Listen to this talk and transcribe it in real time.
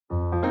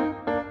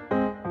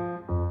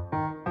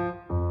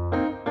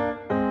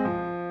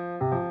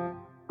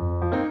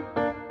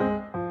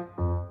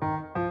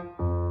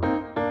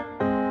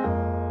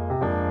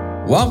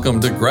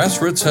Welcome to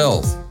Grassroots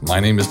Health.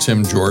 My name is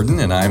Tim Jordan,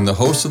 and I'm the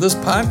host of this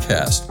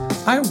podcast.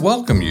 I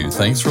welcome you.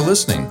 Thanks for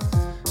listening.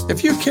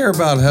 If you care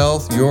about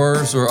health,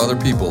 yours or other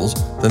people's,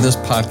 then this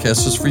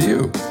podcast is for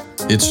you.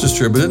 It's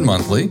distributed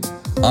monthly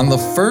on the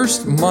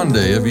first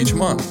Monday of each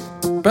month.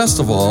 Best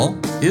of all,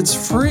 it's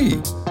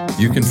free.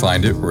 You can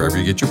find it wherever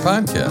you get your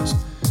podcast.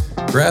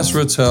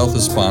 Grassroots Health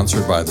is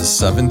sponsored by the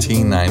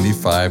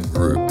 1795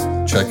 Group.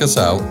 Check us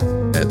out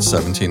at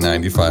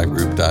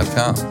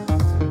 1795group.com.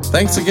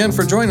 Thanks again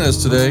for joining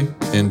us today.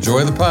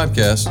 Enjoy the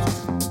podcast.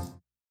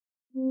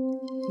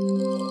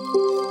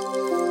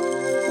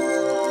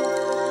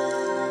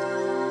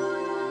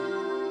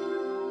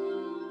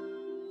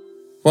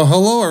 Well,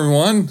 hello,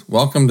 everyone.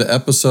 Welcome to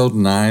episode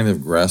 9 of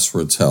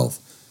Grassroots Health.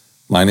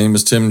 My name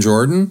is Tim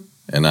Jordan,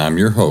 and I'm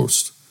your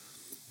host.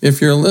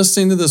 If you're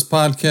listening to this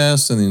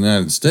podcast in the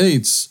United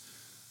States,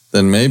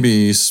 then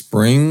maybe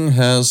spring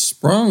has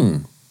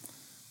sprung.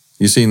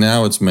 You see,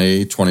 now it's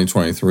May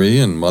 2023,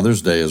 and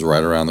Mother's Day is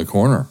right around the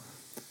corner.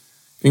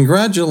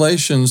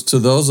 Congratulations to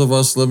those of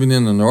us living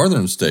in the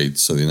northern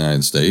states of the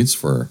United States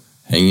for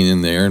hanging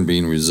in there and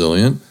being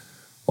resilient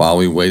while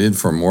we waited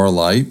for more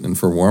light and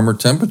for warmer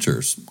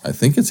temperatures. I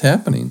think it's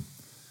happening.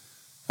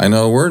 I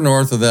know we're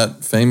north of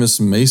that famous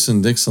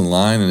Mason-Dixon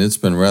line, and it's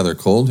been rather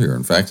cold here.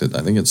 In fact,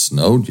 I think it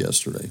snowed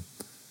yesterday.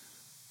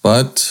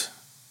 But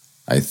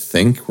I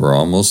think we're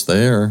almost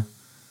there.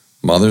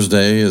 Mother's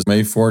Day is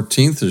May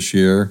 14th this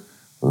year,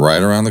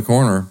 right around the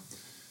corner.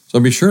 So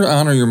be sure to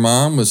honor your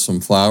mom with some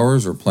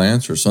flowers or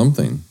plants or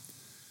something.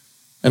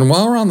 And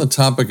while we're on the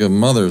topic of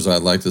mothers,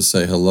 I'd like to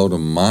say hello to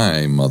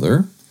my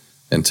mother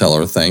and tell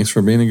her thanks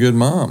for being a good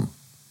mom.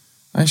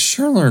 I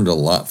sure learned a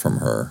lot from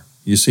her.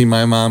 You see,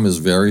 my mom is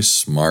very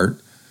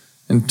smart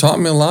and taught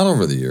me a lot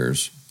over the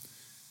years.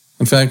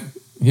 In fact,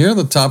 here are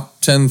the top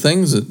 10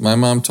 things that my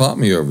mom taught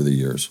me over the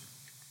years.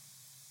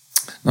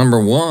 Number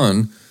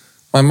 1,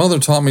 my mother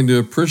taught me to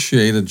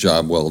appreciate a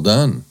job well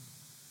done.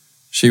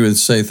 She would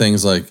say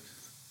things like,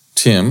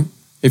 "Tim,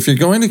 if you're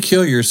going to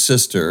kill your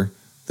sister,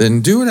 then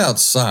do it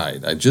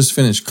outside. I just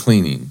finished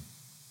cleaning."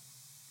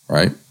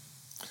 Right?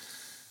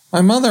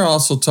 My mother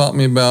also taught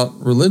me about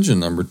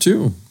religion, number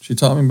 2. She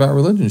taught me about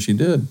religion. She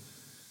did.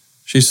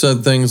 She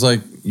said things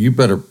like, "You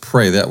better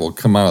pray that will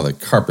come out of the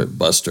carpet,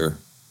 Buster."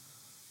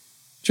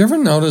 Did you ever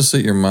notice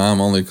that your mom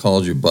only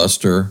called you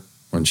Buster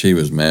when she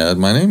was mad?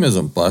 My name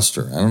isn't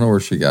Buster. I don't know where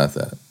she got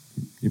that.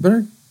 You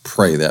better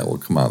pray that will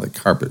come out of the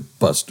carpet,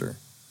 Buster.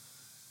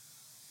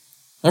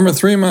 Number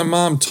 3, my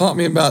mom taught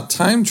me about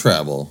time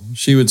travel.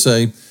 She would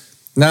say,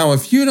 "Now,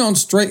 if you don't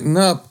straighten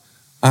up,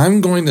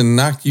 I'm going to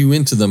knock you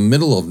into the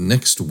middle of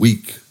next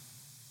week."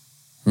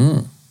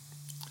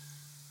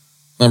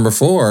 Number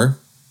 4,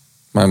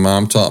 my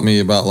mom taught me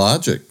about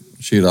logic.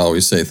 She'd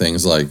always say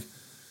things like,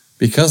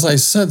 "Because I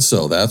said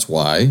so, that's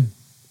why."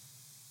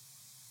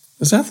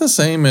 Is that the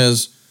same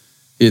as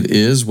 "it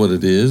is what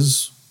it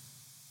is"?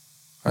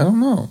 I don't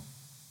know.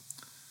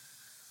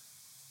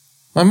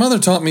 My mother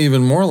taught me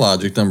even more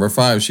logic. Number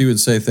 5, she would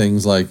say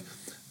things like,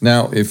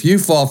 "Now, if you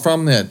fall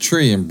from that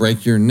tree and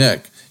break your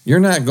neck, you're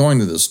not going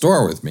to the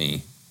store with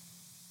me."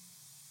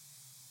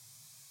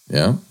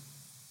 Yeah,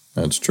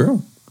 that's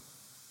true.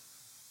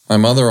 My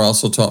mother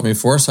also taught me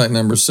foresight.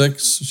 Number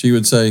 6, she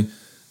would say,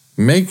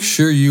 "Make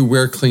sure you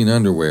wear clean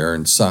underwear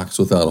and socks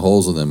without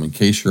holes in them in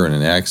case you're in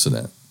an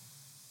accident."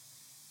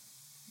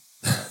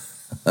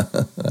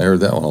 I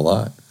heard that one a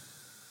lot.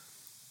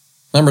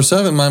 Number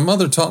 7, my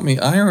mother taught me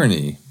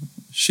irony.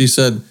 She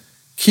said,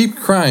 "Keep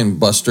crying,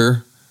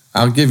 Buster.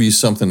 I'll give you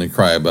something to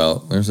cry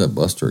about." There's that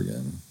Buster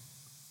again.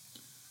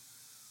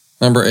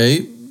 Number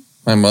 8,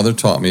 my mother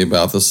taught me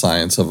about the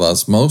science of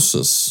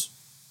osmosis.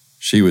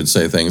 She would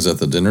say things at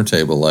the dinner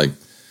table like,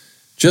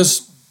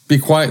 "Just be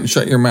quiet and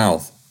shut your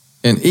mouth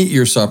and eat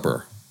your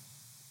supper."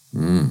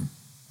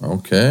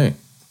 Okay.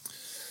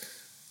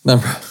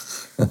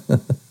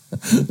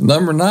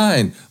 Number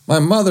 9, my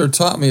mother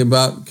taught me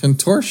about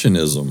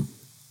contortionism.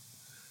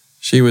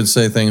 She would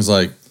say things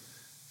like,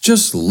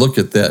 "Just look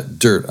at that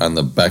dirt on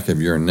the back of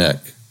your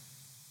neck."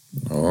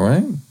 All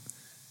right.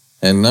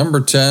 And number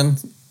 10,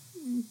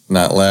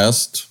 not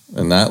last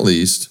and not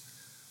least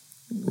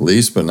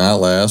but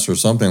not last, or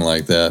something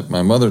like that,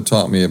 my mother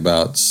taught me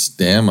about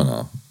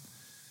stamina.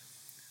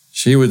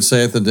 She would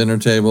say at the dinner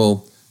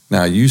table,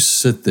 "Now you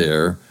sit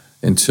there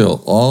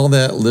until all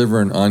that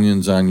liver and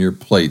onions on your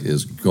plate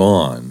is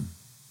gone."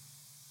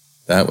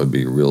 That would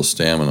be real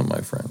stamina, my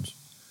friends.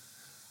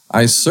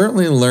 I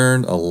certainly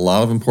learned a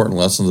lot of important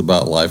lessons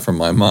about life from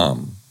my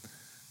mom.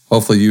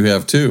 Hopefully you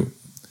have too.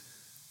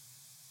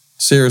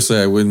 Seriously,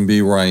 I wouldn't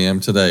be where I am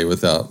today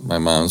without my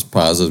mom's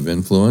positive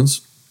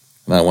influence,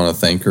 and I want to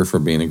thank her for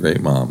being a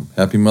great mom.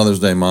 Happy Mother's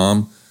Day,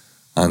 Mom,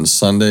 on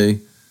Sunday,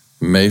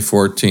 May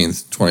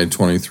 14th,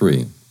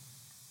 2023.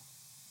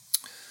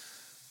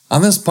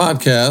 On this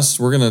podcast,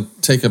 we're going to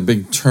take a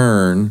big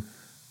turn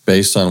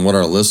based on what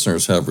our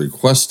listeners have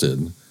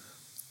requested.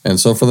 And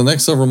so for the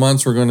next several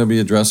months, we're going to be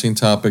addressing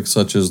topics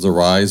such as the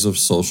rise of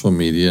social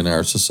media in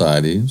our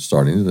society,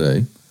 starting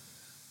today,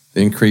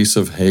 the increase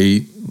of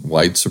hate,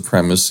 white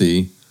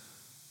supremacy,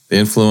 the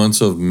influence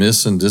of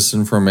mis- and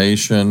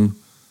disinformation,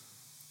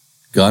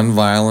 gun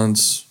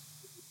violence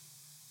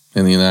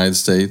in the United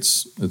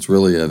States. It's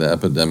really at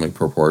epidemic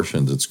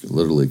proportions. It's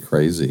literally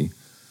crazy.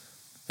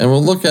 And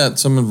we'll look at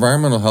some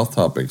environmental health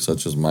topics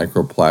such as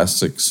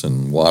microplastics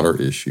and water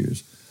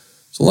issues.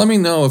 So let me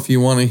know if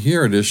you want to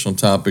hear additional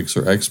topics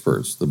or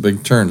experts. The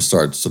big turn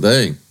starts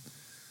today.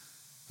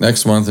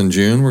 Next month in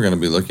June, we're going to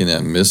be looking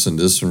at mis- and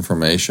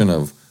disinformation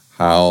of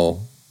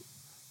how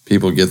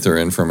people get their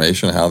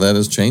information, how that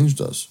has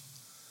changed us.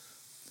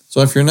 So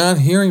if you're not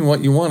hearing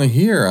what you want to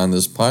hear on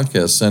this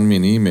podcast, send me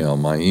an email.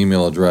 My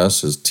email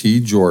address is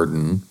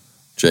tjordan,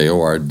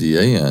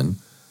 Jordan,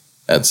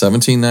 at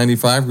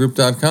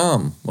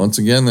 1795group.com. Once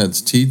again,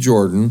 that's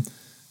tjordan,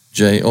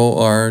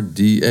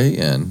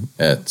 Jordan,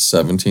 at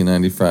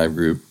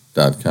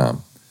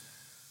 1795group.com.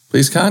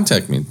 Please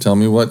contact me. Tell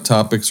me what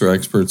topics or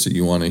experts that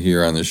you want to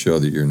hear on the show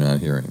that you're not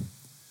hearing.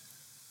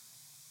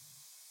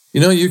 You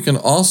know, you can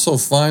also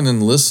find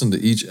and listen to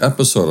each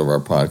episode of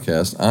our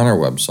podcast on our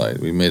website.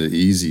 We made it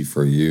easy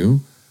for you.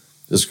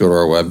 Just go to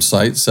our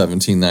website,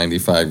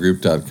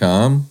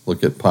 1795group.com,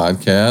 look at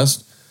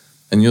podcast,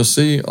 and you'll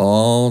see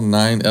all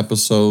 9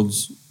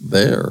 episodes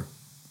there.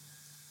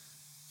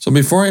 So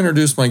before I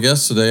introduce my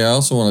guest today, I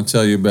also want to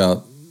tell you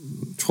about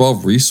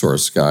 12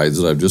 resource guides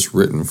that I've just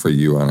written for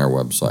you on our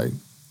website.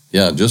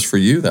 Yeah, just for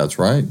you, that's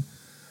right.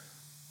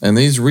 And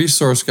these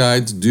resource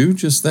guides do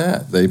just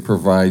that. They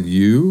provide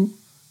you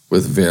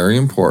with very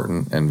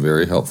important and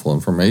very helpful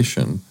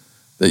information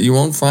that you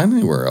won't find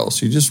anywhere else.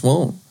 You just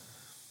won't.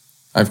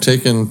 I've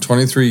taken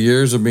 23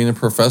 years of being a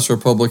professor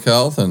of public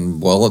health and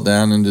boil it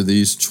down into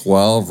these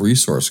 12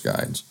 resource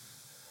guides.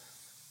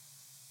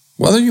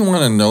 Whether you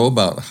want to know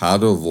about how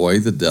to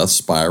avoid the death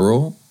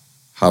spiral,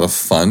 how to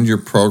fund your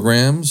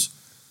programs,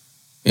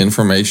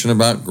 information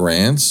about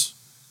grants,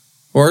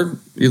 or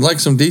you'd like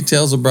some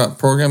details about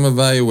program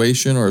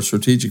evaluation or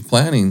strategic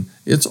planning,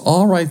 it's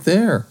all right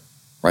there,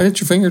 right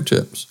at your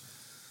fingertips.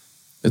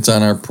 It's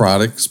on our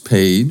products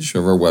page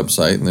of our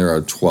website, and there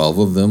are 12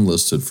 of them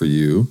listed for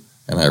you,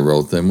 and I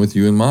wrote them with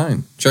you in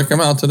mind. Check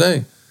them out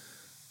today.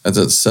 That's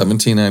at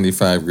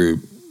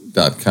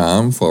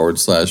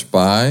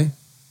 1795group.com/buy/.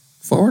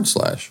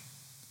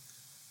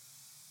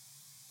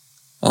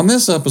 On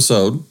this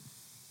episode,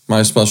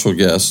 my special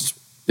guest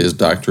is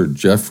Dr.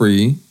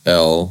 Jeffrey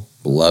L.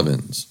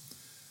 Blevins.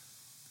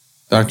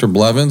 Dr.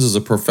 Blevins is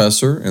a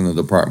professor in the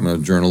Department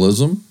of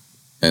Journalism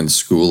and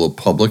School of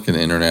Public and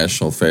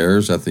International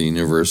Affairs at the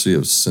University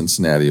of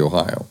Cincinnati,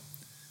 Ohio.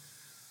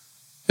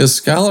 His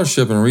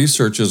scholarship and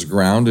research is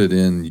grounded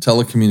in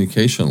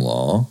telecommunication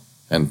law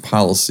and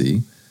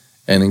policy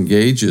and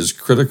engages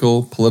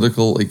critical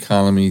political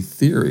economy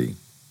theory.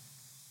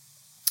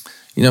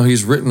 You know,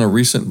 he's written a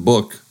recent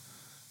book,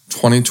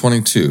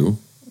 2022,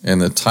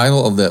 and the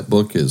title of that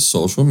book is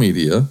Social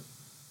Media,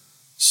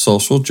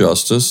 Social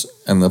Justice,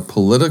 and the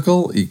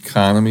Political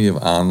Economy of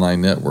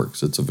Online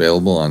Networks. It's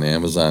available on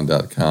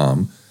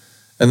Amazon.com.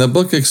 And the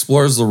book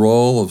explores the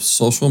role of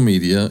social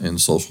media in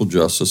social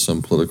justice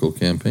and political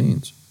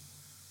campaigns.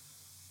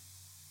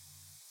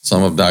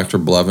 Some of Dr.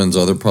 Blevins'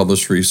 other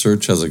published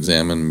research has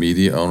examined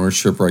media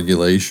ownership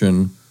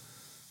regulation,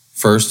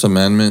 First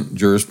Amendment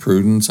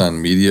jurisprudence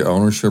on media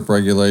ownership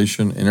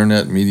regulation,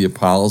 internet media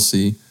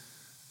policy,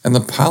 and the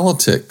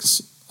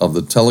politics of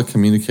the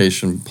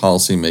telecommunication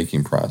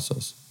policy-making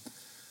process.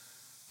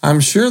 I'm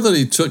sure that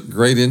he took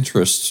great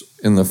interest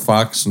in the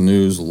Fox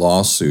News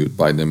lawsuit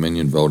by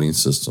Dominion Voting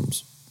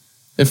Systems.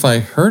 If I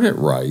heard it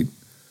right,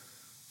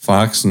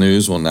 Fox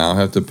News will now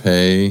have to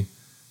pay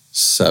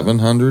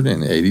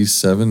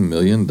 $787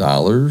 million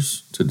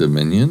to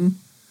Dominion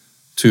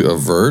to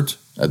avert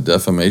a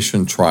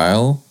defamation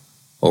trial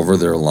over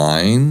their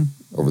lying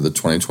over the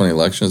 2020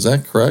 election. Is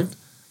that correct?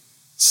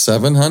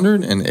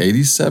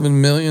 $787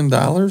 million?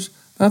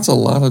 That's a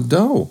lot of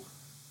dough.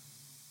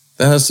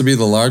 That has to be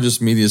the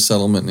largest media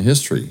settlement in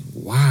history.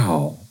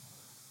 Wow.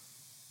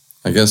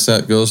 I guess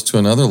that goes to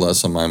another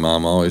lesson my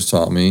mom always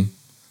taught me.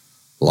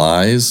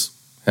 Lies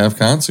have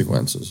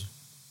consequences.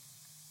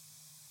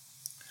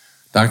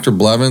 Dr.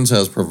 Blevins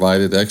has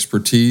provided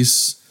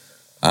expertise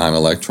on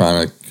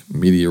electronic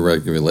media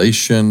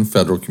regulation,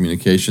 Federal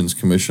Communications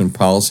Commission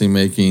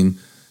policymaking,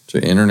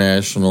 to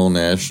international,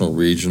 national,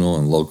 regional,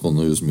 and local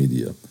news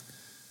media.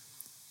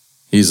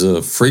 He's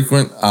a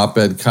frequent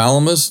op-ed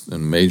columnist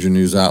in major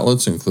news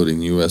outlets,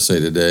 including USA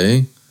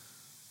Today,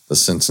 the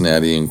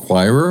Cincinnati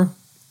Enquirer,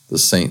 the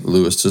St.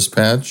 Louis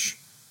Dispatch,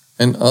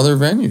 and other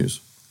venues.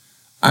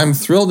 I'm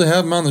thrilled to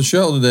have him on the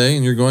show today,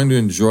 and you're going to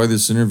enjoy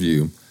this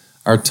interview.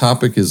 Our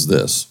topic is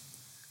this: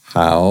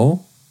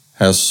 how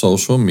has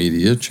social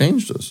media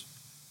changed us?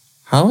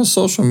 How has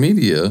social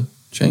media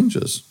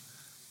changed us?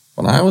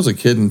 When I was a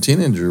kid and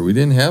teenager, we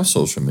didn't have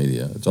social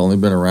media. It's only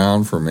been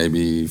around for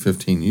maybe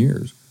 15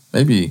 years,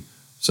 maybe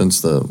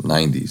since the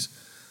 90s.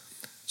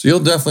 So you'll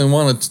definitely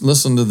want to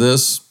listen to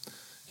this.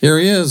 Here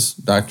he is,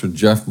 Dr.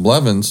 Jeff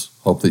Blevins.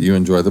 Hope that you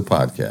enjoy the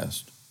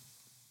podcast.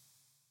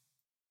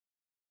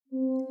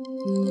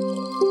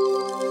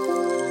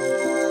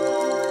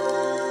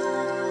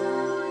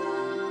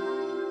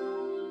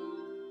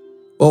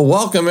 Well,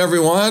 welcome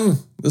everyone.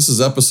 This is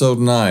episode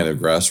 9 of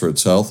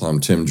Grassroots Health. I'm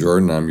Tim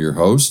Jordan. I'm your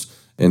host.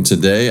 And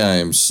today I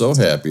am so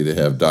happy to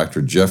have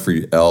Dr.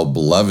 Jeffrey L.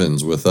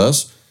 Blevins with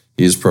us.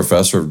 He's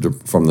professor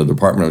from the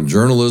Department of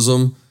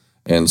Journalism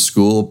and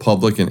School of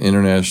Public and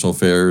International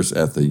Affairs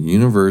at the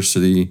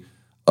University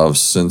of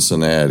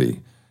Cincinnati.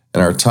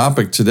 And our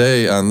topic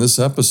today on this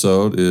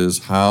episode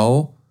is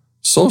how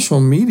social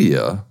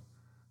media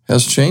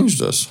has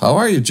changed us. How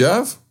are you,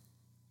 Jeff?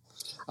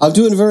 I'm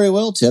doing very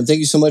well, Tim. Thank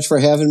you so much for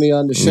having me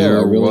on the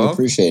show. I really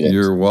appreciate it.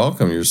 You're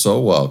welcome. You're so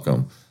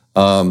welcome.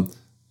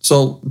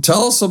 So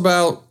tell us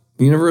about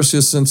University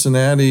of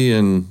Cincinnati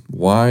and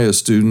why a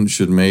student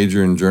should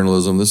major in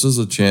journalism. This is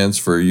a chance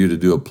for you to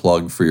do a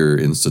plug for your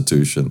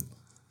institution.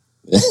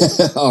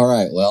 All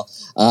right. Well,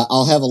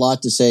 I'll have a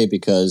lot to say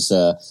because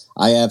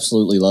I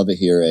absolutely love it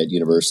here at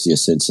University of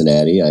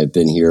Cincinnati. I've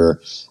been here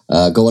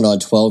going on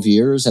 12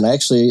 years. And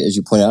actually, as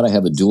you point out, I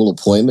have a dual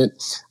appointment.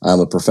 I'm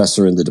a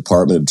professor in the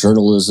Department of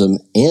Journalism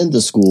and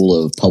the School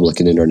of Public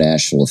and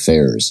International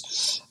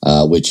Affairs,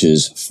 which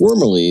is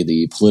formerly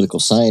the Political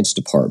Science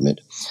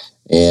Department,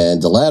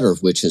 and the latter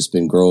of which has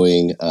been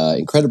growing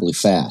incredibly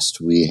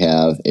fast. We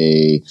have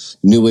a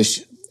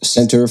newish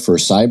Center for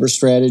Cyber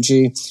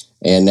Strategy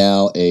and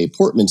now a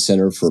Portman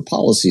Center for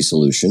Policy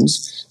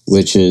Solutions,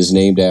 which is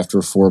named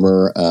after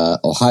former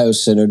Ohio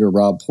Senator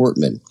Rob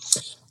Portman.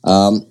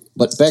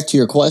 But back to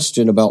your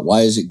question about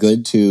why is it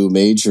good to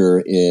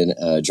major in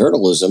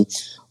journalism,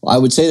 I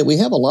would say that we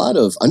have a lot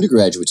of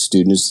undergraduate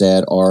students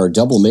that are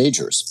double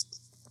majors.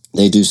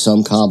 They do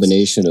some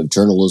combination of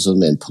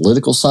journalism and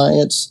political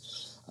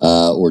science,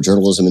 or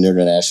journalism and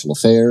international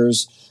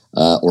affairs,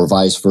 or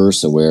vice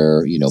versa,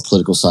 where,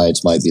 political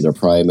science might be their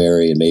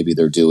primary and maybe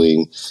they're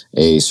doing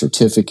a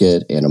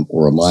certificate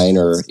or a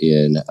minor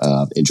in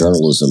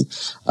journalism.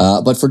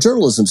 But for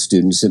journalism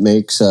students, it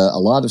makes a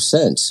lot of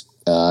sense.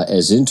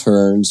 As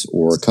interns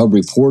or cub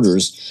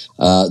reporters,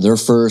 their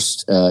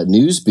first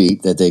news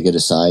beat that they get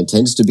assigned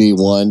tends to be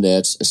one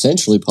that's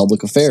essentially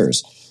public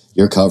affairs.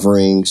 You're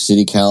covering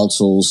city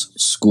councils,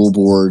 school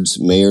boards,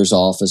 mayor's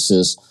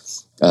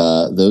offices,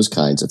 those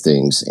kinds of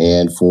things.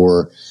 And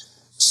for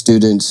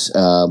students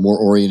more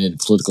oriented in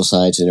political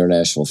science and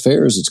international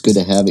affairs, it's good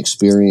to have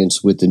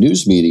experience with the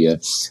news media,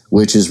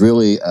 which is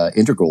really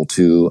integral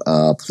to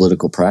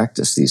political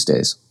practice these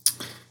days.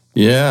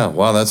 Yeah,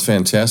 wow, that's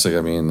fantastic.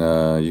 I mean,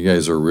 you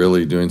guys are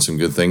really doing some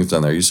good things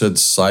down there. You said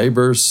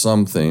cyber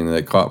something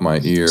that caught my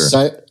ear.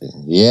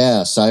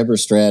 Cyber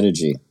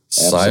strategy.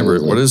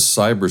 Absolutely. What is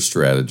cyber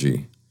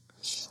strategy?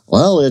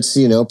 Well, it's,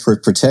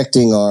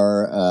 protecting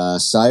our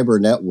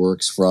cyber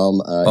networks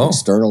from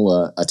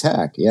external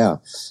attack. Yeah.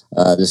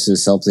 This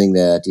is something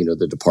that,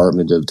 the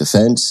Department of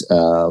Defense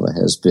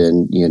has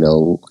been,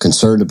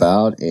 concerned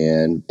about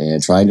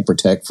and trying to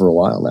protect for a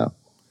while now.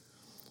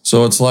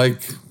 So it's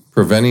like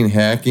preventing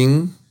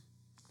hacking,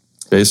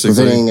 basically?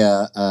 Preventing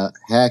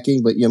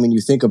hacking, but,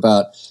 you think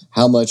about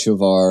how much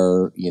of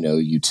our,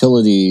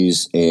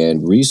 utilities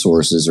and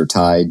resources are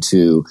tied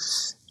to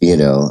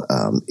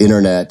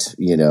internet,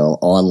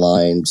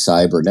 online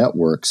cyber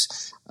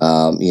networks.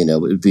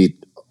 It would be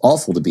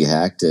awful to be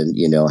hacked and,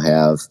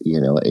 have,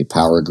 a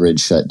power grid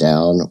shut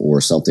down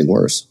or something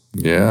worse.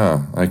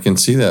 Yeah, I can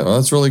see that. Well,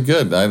 that's really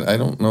good. I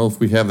don't know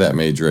if we have that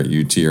major at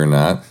UT or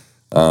not.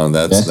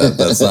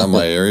 That's not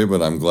my area,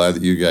 but I'm glad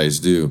that you guys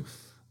do.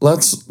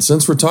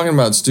 Since we're talking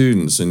about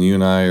students and you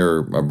and I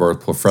are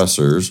both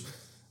professors,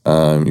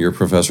 you're a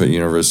professor at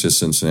University of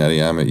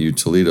Cincinnati, I'm at U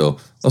Toledo.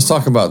 Let's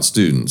talk about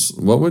students.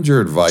 What would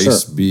your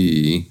advice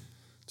be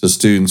to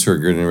students who are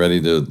getting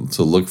ready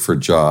to look for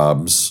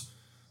jobs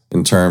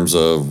in terms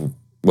of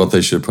what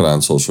they should put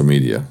on social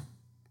media?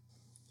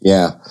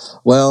 Yeah.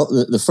 Well,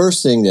 the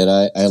first thing that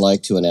I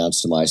like to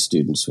announce to my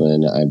students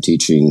when I'm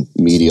teaching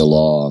media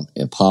law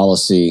and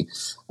policy,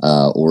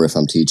 or if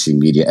I'm teaching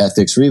media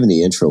ethics or even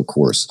the intro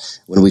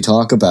course, when we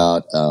talk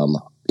about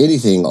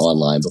anything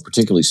online, but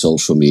particularly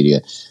social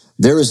media,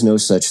 there is no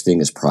such thing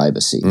as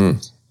privacy.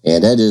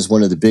 And that is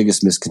one of the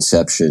biggest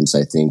misconceptions,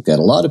 I think, that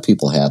a lot of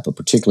people have, but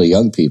particularly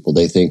young people.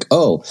 They think,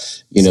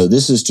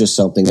 this is just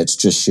something that's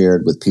just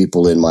shared with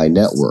people in my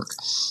network.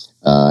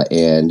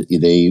 And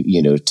they,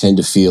 tend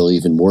to feel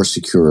even more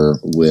secure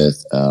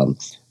with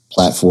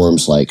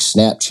platforms like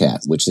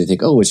Snapchat, which they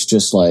think, it's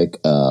just like,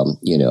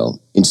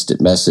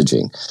 instant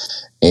messaging.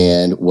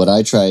 And what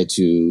I try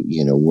to,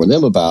 warn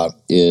them about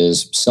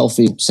is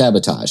selfie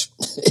sabotage,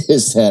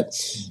 is that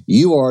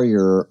you are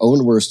your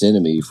own worst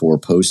enemy for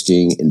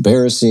posting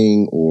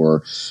embarrassing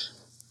or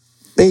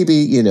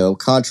maybe,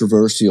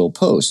 controversial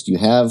posts.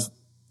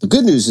 The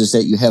good news is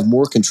that you have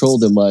more control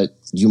than what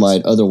you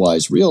might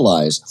otherwise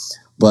realize.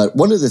 But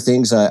one of the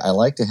things I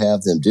like to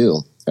have them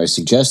do, I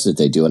suggest that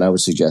they do, and I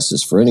would suggest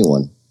this for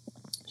anyone,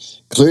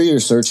 clear your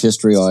search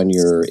history on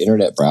your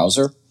internet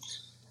browser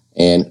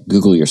and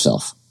Google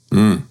yourself.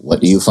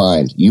 What do you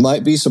find? You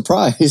might be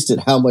surprised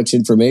at how much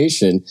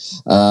information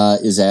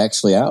is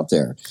actually out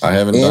there. I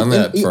haven't done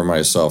that for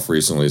myself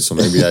recently, so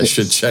maybe I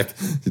should check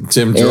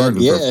Tim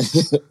Jordan.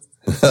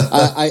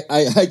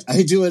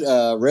 I do it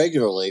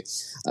regularly,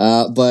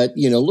 but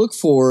look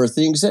for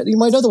things that you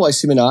might otherwise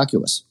seem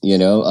innocuous.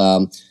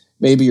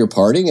 Maybe you're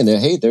partying, and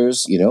hey,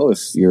 there's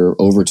if you're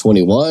over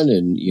 21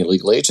 and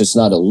legal age, it's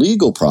not a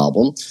legal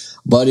problem.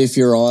 But if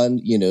you're on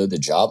the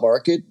job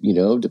market,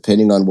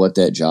 depending on what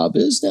that job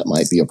is, that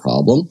might be a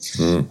problem.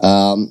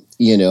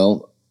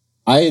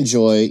 I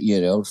enjoy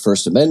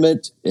First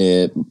Amendment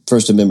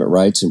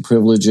rights and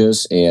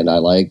privileges, and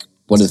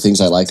one of the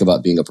things I like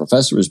about being a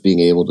professor is being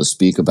able to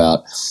speak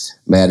about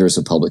matters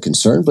of public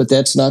concern, but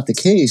that's not the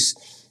case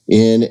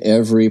in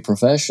every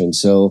profession.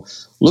 So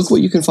look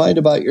what you can find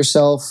about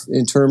yourself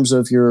in terms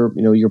of your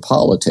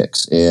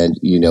politics, and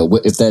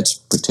if that's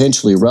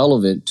potentially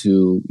relevant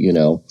to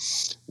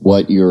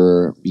what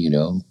your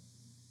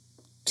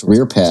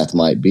career path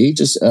might be.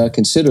 Just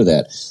consider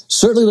that.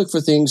 Certainly look for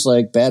things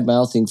like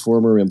bad-mouthing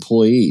former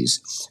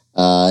employees,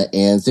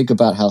 and think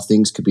about how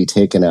things could be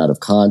taken out of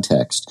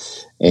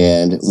context.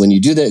 And when you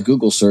do that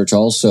Google search,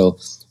 also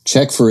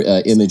check for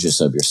images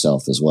of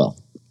yourself as well.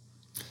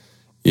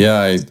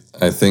 Yeah,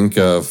 I think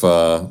of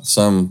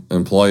some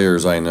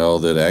employers I know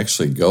that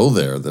actually go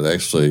there, that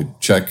actually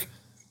check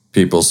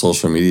people's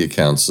social media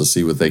accounts to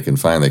see what they can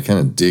find. They kind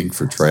of dig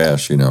for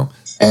trash,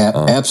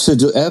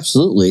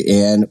 Absolutely.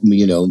 And,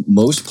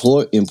 most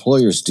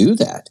employers do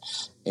that.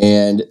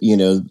 And,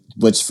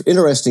 what's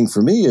interesting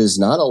for me is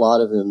not a lot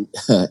of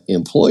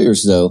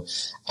employers, though,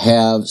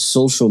 have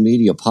social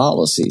media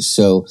policies.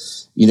 So,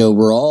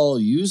 we're all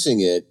using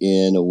it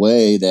in a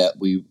way that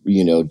we,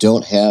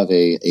 don't have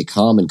a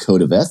common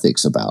code of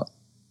ethics about.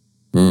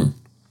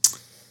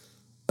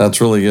 That's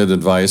really good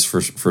advice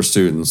for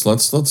students.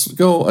 Let's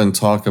go and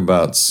talk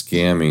about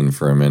scamming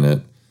for a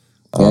minute.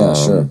 Yeah,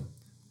 sure.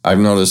 I've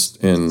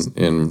noticed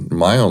in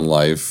my own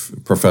life,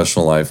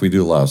 professional life, we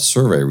do a lot of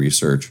survey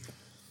research.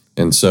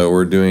 And so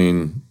we're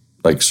doing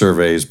like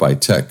surveys by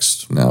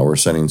text. Now we're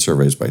sending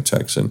surveys by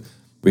text. And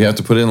we have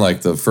to put in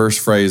like the first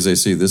phrase they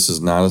see, this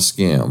is not a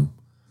scam.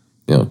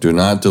 Do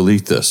not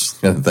delete this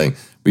kind of thing.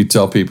 We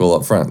tell people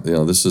up front,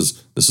 this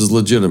is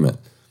legitimate.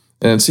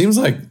 And it seems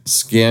like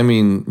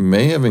scamming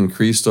may have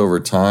increased over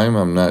time.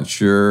 I'm not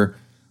sure.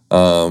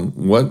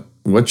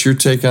 What's your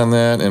take on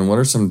that, and what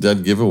are some dead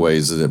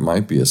giveaways that it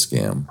might be a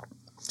scam?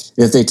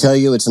 If they tell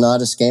you it's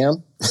not a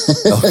scam,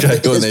 okay,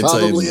 it's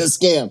probably a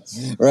scam,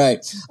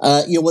 right?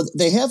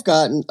 They have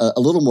gotten a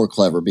little more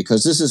clever,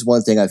 because this is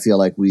one thing I feel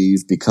like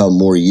we've become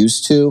more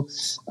used to.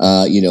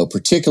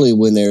 Particularly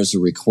when there's a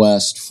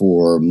request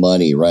for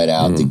money right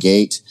out the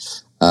gate,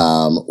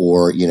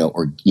 or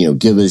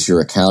give us your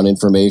account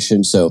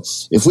information. So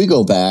if we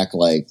go back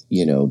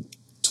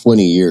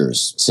 20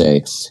 years,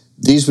 say.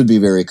 These would be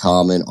very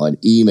common on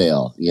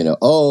email.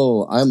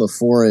 I'm a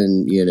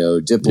foreign,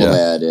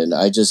 diplomat, and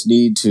I just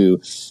need to,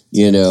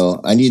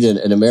 I need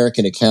an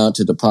American account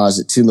to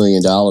deposit $2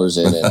 million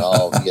in, and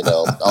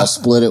I'll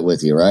split it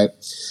with you, right?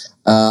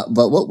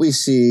 But what we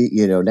see,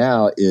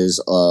 now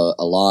is a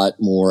lot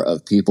more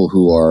of people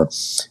who are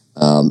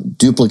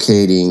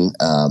duplicating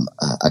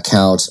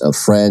accounts of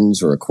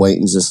friends or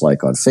acquaintances,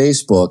 like on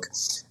Facebook,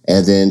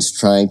 and then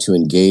trying to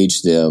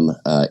engage them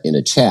in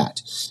a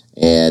chat.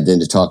 And then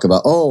to talk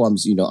about,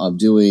 I'm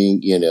doing,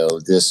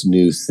 this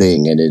new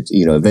thing. And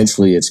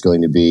eventually it's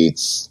going to be,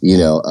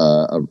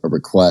 a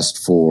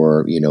request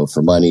for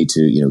money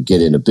to,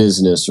 get in a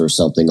business or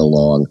something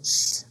along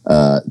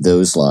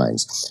those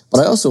lines. But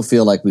I also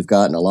feel like we've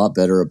gotten a lot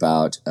better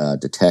about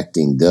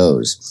detecting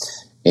those.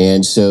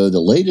 And so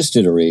the latest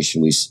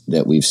iteration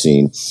that we've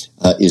seen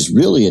is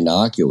really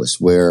innocuous,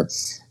 where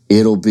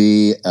it'll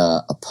be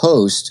a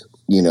post,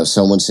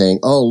 someone saying,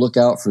 "Oh, look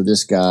out for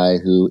this guy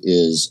who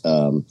is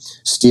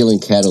stealing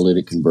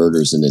catalytic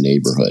converters in the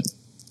neighborhood,"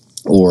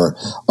 or,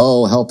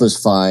 "Oh, help us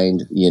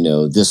find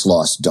this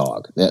lost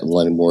dog." That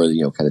one more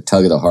kind of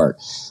tug of the heart.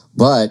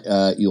 But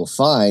you'll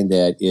find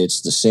that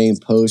it's the same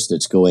post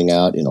that's going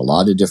out in a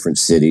lot of different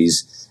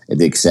cities,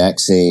 the exact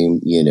same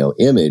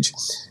image.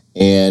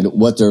 And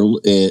what they're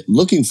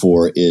looking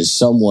for is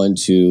someone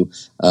to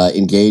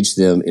engage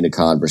them in a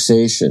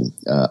conversation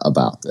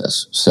about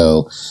this.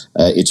 So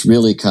it's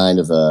really kind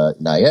of a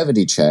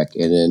naivety check,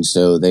 and then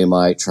so they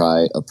might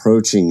try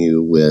approaching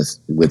you with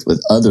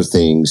other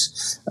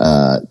things,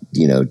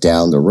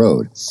 down the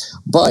road.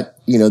 But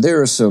there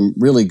are some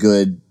really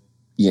good,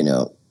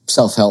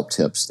 self-help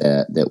tips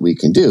that we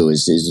can do.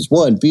 Is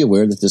one, be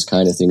aware that this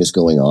kind of thing is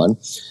going on.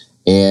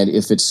 And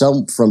if it's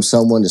from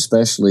someone,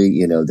 especially,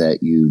 that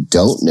you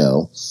don't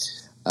know,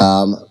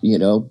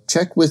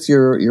 check with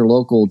your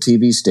local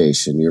TV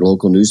station, your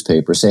local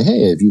newspaper. Say,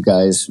 hey, have you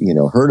guys,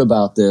 heard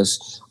about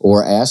this?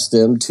 Or ask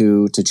them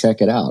to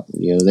check it out.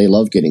 They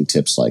love getting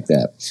tips like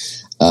that.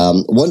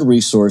 One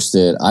resource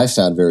that I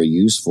found very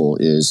useful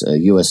is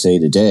USA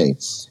Today.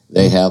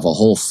 They have a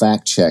whole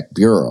fact check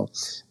bureau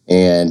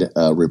and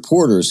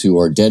reporters who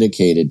are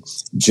dedicated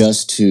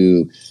just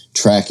to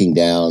tracking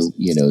down,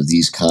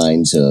 these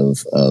kinds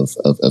of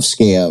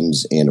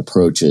scams and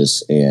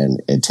approaches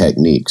and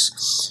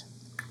techniques.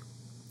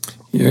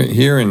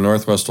 Here in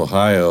Northwest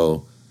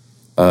Ohio,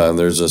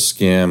 there's a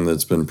scam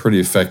that's been pretty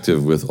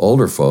effective with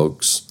older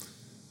folks.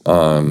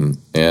 And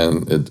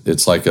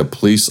it's like a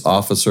police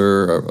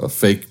officer, a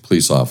fake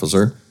police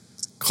officer,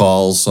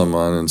 calls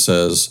someone and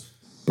says,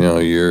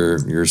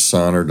 your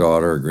son or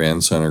daughter or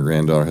grandson or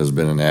granddaughter has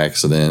been in an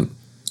accident.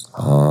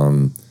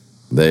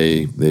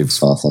 They've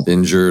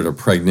injured a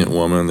pregnant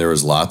woman. There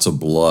was lots of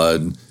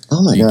blood.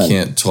 Oh my God! He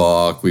can't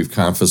talk. We've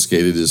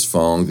confiscated his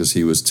phone because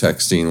he was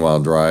texting while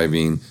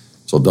driving.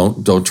 So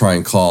don't try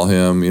and call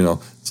him.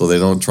 So they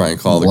don't try and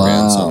call the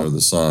grandson or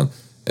the son.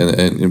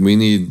 And we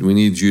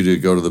need you to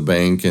go to the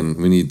bank, and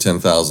we need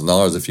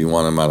 $10,000 if you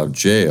want him out of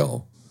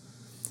jail.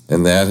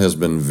 And that has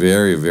been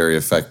very, very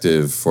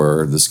effective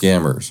for the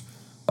scammers.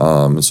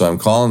 So I'm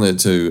calling it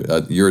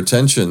to your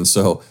attention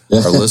so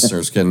our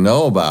listeners can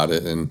know about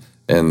it, and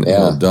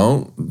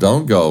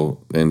don't go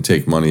and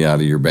take money out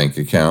of your bank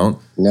account.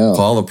 No,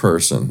 call the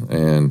person.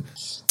 And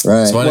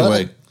right. So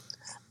anyway.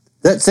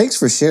 Thanks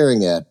for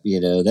sharing that.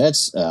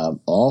 That's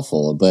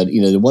awful. But,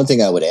 the one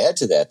thing I would add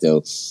to that,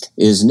 though,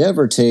 is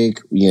never take,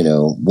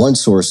 one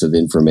source of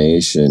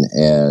information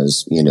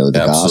as, the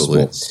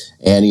Absolutely. gospel.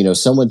 And,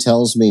 someone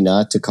tells me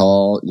not to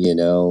call,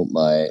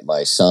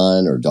 my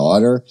son or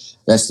daughter.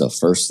 That's the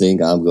first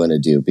thing I'm going to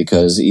do,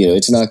 because,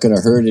 it's not going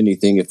to hurt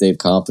anything if they've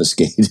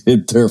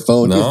confiscated their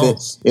phone. No.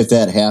 If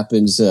that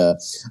happens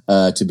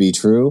to be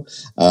true,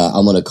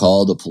 I'm going to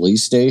call the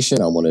police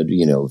station. I'm going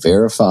to,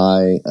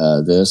 verify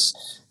this.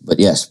 But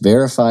yes,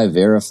 verify.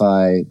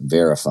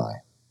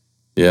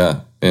 Yeah,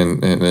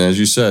 and as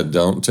you said,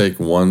 don't take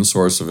one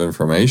source of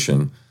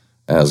information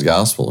as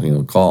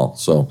gospel. Call.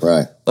 So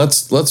right.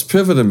 Let's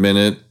pivot a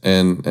minute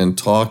and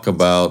talk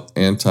about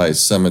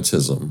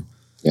anti-Semitism.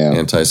 Yeah.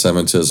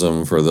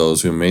 Anti-Semitism, for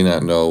those who may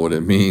not know what it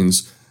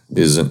means,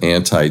 is an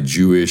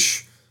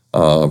anti-Jewish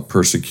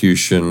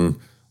persecution,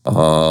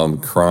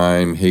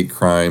 crime, hate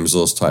crimes,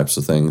 those types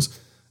of things.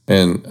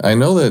 And I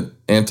know that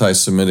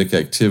anti-Semitic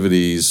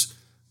activities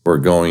were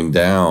going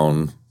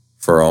down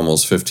for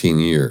almost 15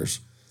 years.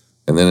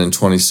 And then in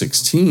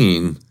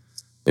 2016,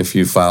 if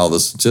you file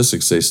the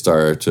statistics, they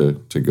started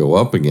to go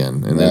up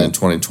again. And then in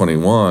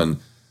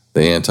 2021,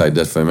 the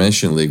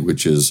Anti-Defamation League,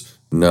 which is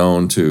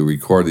known to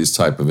record these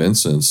type of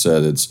incidents,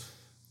 said it's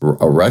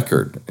a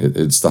record.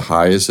 It's the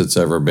highest it's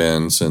ever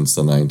been since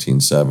the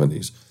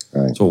 1970s.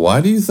 Right. So why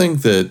do you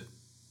think that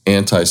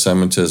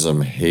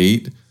anti-Semitism,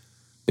 hate,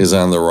 is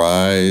on the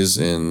rise?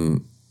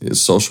 And does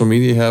social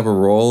media have a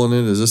role in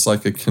it? Is this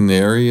like a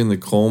canary in the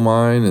coal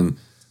mine, and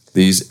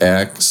these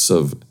acts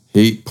of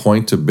hate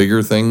point to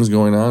bigger things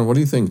going on? What do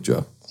you think,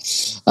 Joe?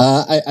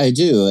 I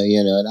do,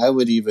 and I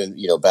would even,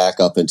 back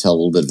up and tell a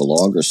little bit of a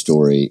longer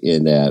story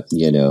in that,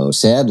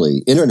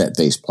 sadly,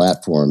 internet-based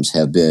platforms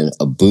have been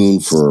a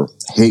boon for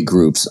hate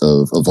groups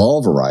of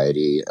all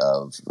variety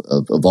of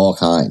all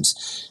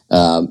kinds,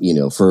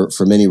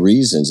 for many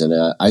reasons. And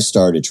I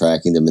started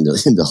tracking them in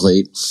the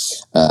late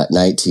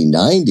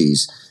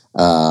 1990s.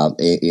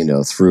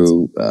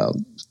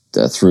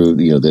 Through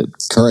the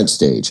current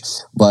stage.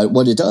 But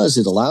what it does,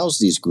 it allows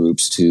these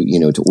groups to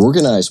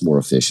organize more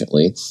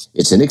efficiently.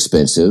 It's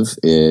inexpensive.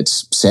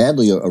 It's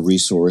sadly a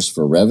resource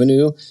for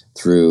revenue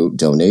through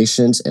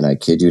donations, and I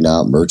kid you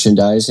not,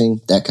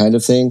 merchandising, that kind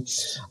of thing.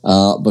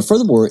 But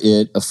furthermore,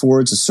 it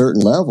affords a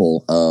certain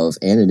level of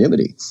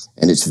anonymity,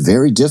 and it's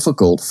very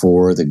difficult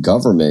for the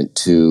government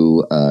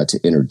to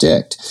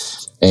interdict.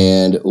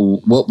 And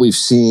what we've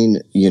seen,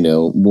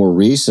 more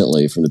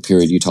recently from the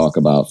period you talk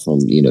about from,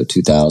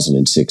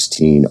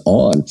 2016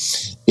 on,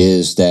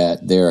 is that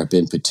there have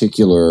been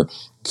particular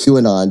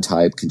QAnon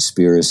type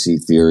conspiracy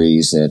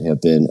theories that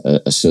have been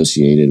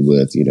associated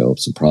with,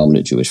 some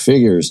prominent Jewish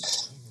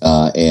figures.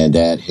 And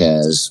that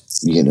has,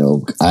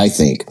 I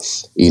think,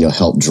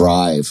 helped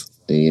drive,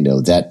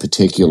 that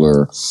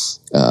particular,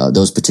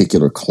 those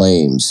particular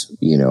claims,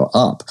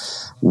 up.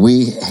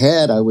 We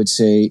had, I would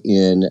say,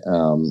 in,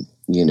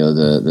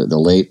 the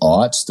late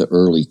aughts, the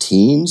early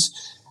teens,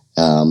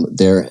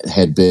 there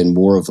had been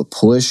more of a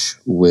push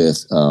with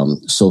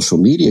social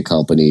media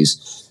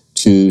companies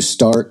to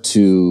start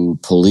to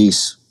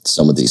police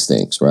some of these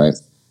things, right?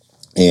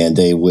 And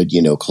they would,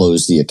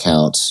 close the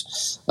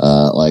accounts,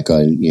 like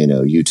on,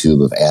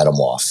 YouTube of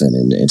Adamoff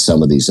and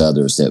some of these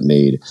others that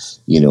made,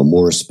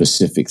 more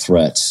specific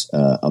threats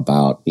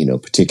about,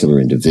 particular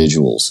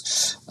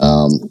individuals.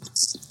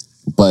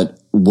 But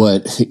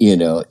what,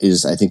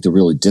 is, I think, the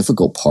really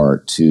difficult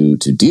part to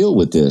deal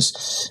with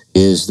this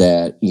is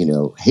that,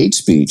 hate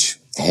speech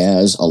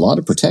has a lot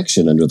of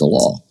protection under the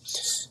law.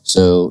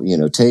 So,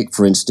 take,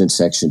 for instance,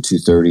 Section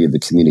 230 of the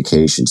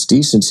Communications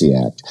Decency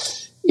Act.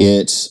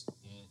 It's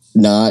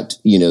not,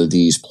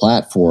 these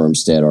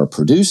platforms that are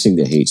producing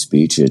the hate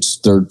speech. It's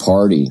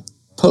third-party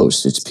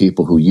posts. It's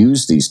people who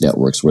use these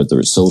networks, whether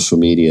it's social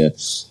media,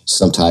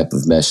 some type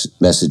of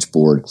message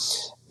board.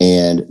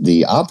 And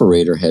the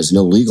operator has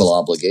no legal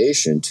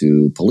obligation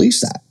to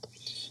police that.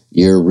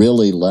 You're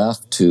really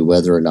left to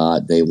whether or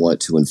not they want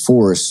to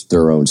enforce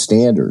their own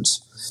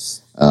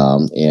standards.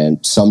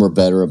 And some are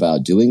better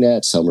about doing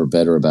that. Some are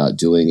better about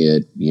doing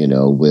it,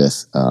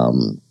 with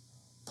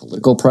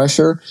political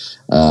pressure,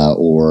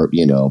 or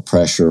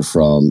pressure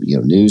from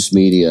news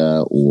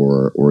media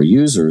or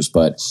users.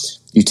 But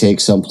you take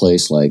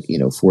someplace like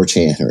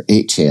 4chan or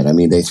 8chan. I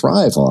mean, they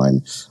thrive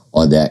on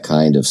that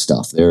kind of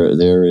stuff.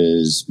 There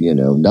is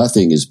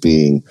nothing is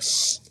being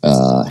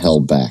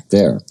held back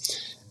there,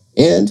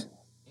 and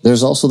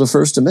there's also the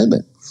First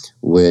Amendment,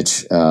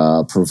 which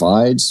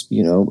provides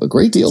a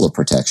great deal of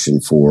protection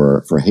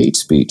for hate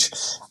speech.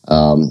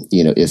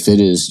 If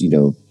it is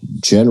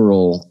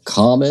general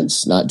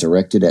comments not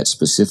directed at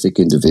specific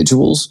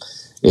individuals,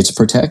 it's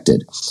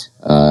protected.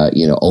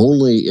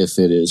 Only if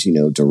it is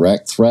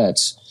direct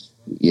threats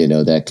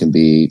that can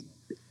be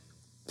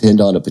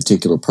pinned on a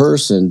particular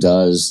person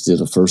does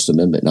the First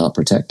Amendment not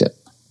protect it.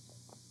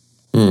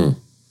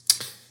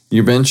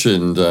 You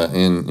mentioned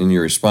in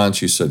your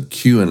response, you said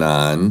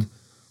QAnon,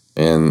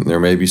 and there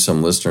may be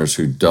some listeners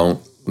who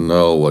don't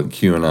know what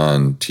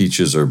QAnon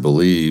teaches or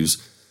believes.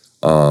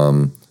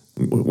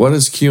 What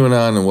is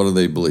QAnon and what do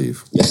they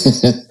believe?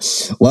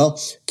 Well,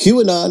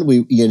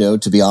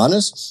 QAnon, to be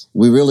honest,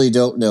 we really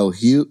don't know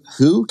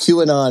who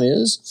QAnon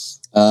is.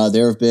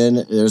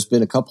 There's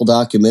been a couple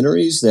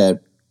documentaries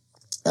that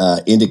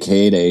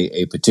indicate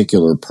a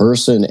particular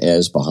person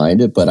as behind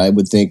it, but I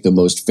would think the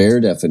most fair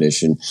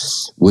definition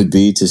would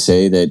be to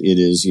say that it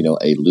is,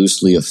 a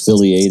loosely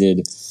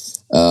affiliated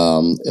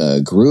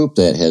group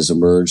that has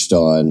emerged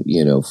on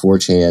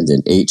 4chan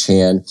and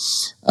 8chan,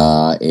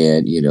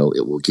 and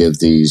it will give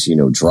these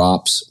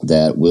drops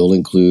that will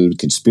include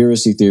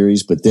conspiracy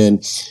theories, but then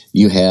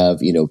you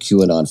have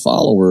QAnon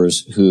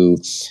followers who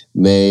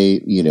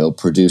may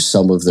produce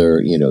some of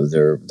their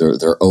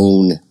their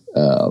own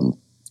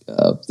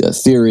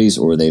theories,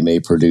 or they may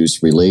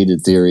produce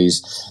related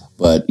theories,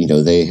 but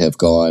they have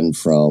gone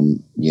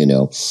from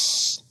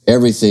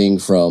everything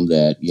from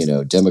that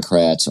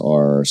Democrats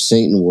are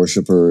Satan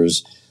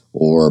worshipers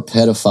or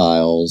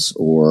pedophiles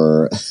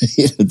or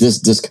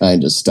this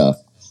kind of stuff.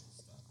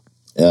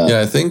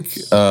 I think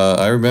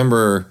I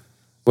remember,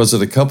 was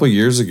it a couple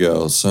years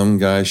ago, some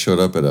guy showed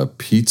up at a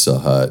Pizza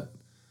Hut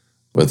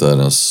with an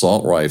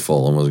assault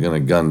rifle and was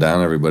going to gun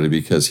down everybody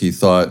because he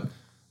thought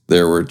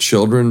there were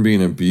children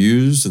being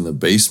abused in the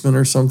basement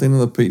or something of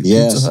the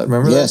Pizza Hut.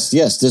 Remember that?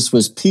 Yes. This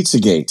was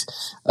Pizzagate,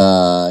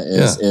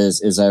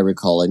 as I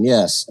recall. And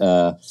yes,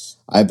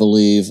 I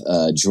believe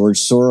George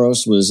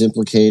Soros was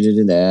implicated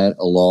in that,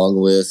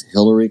 along with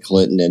Hillary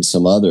Clinton and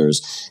some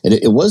others. And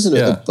it wasn't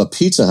a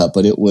Pizza Hut,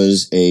 but it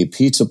was a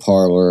pizza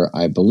parlor,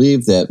 I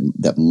believe,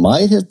 that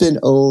might have been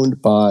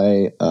owned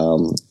by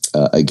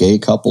a gay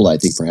couple. I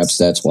think perhaps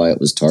that's why it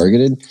was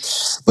targeted.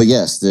 But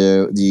yes,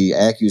 the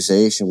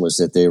accusation was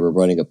that they were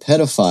running a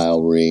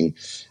pedophile ring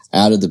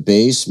out of the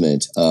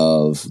basement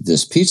of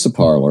this pizza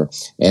parlor,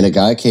 and a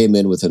guy came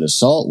in with an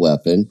assault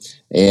weapon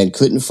and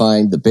couldn't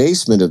find the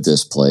basement of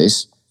this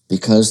place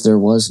because there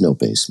was no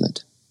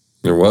basement.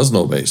 There was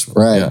no basement.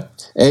 Right. Yeah.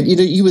 And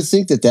you would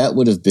think that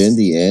would have been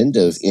the end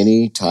of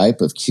any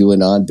type of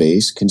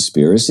QAnon-based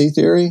conspiracy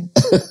theory,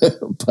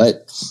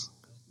 but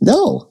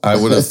no. I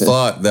would have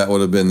thought that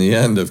would have been the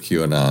end of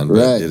QAnon,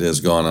 but it has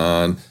gone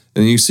on.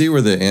 And you see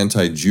where the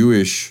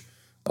anti-Jewish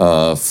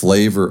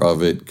flavor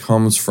of it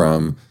comes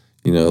from.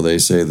 They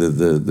say that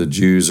the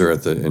Jews are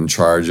in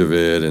charge of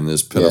it, and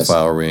this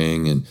pedophile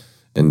ring,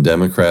 and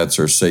Democrats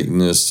are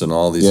Satanists, and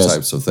all these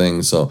types of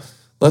things. So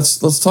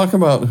let's talk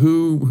about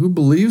who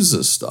believes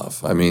this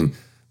stuff. I mean,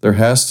 there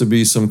has to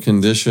be some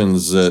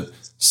conditions that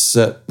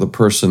set the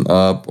person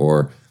up,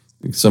 or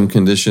some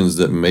conditions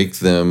that make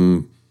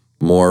them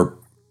more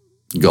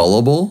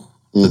gullible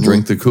to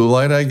drink the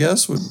Kool-Aid, I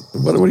guess.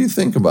 What do you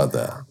think about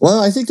that? Well,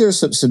 I think there's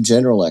some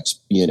general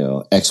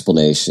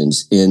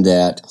explanations in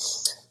that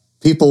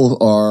people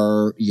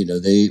are,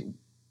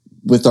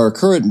 with our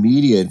current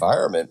media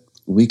environment,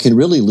 we can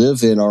really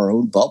live in our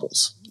own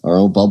bubbles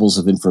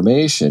of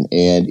information.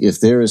 And if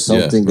there is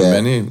something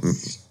that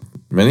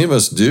many of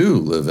us do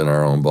live in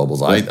our own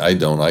bubbles. I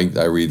don't.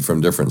 I read from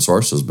different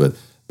sources, but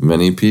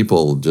many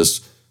people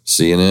just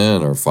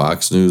CNN or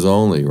Fox News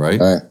only, right?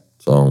 Right.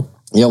 So.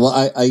 Yeah, well,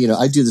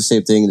 I do the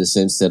same thing in the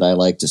sense that I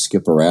like to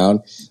skip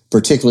around,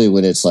 particularly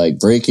when it's like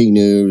breaking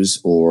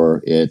news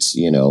or it's,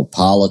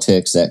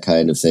 politics, that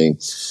kind of thing.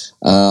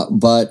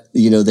 But,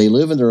 they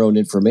live in their own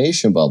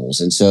information bubbles.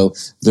 And so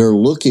they're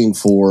looking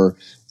for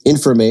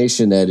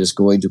information that is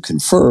going to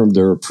confirm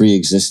their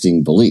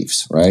pre-existing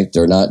beliefs, right?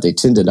 They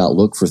tend to not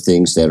look for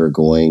things that are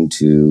going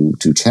to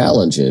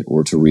challenge it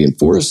or to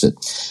reinforce it.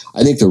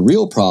 I think the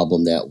real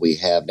problem that we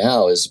have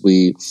now is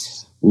we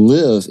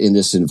live in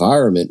this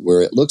environment where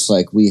it looks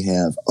like we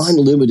have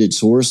unlimited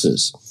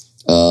sources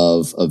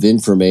of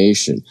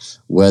information,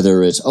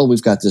 whether it's,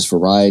 we've got this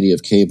variety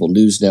of cable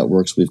news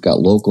networks, we've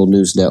got local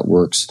news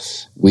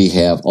networks, we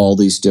have all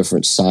these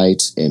different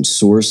sites and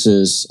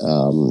sources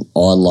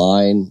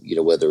online,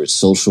 whether it's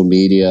social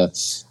media,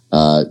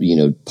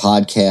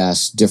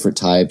 podcasts, different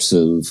types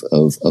of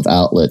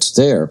outlets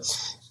there.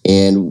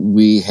 And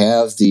we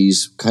have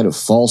these kind of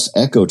false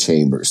echo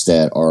chambers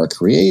that are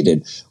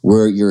created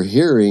where you're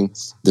hearing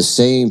the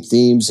same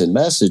themes and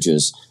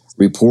messages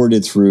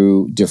reported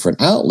through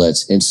different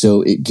outlets. And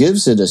so it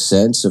gives it a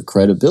sense of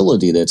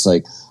credibility that's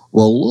like,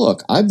 well,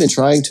 look, I've been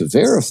trying to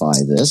verify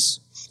this,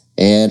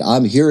 and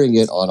I'm hearing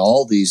it on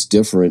all these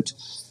different,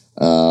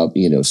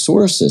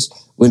 sources,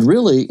 when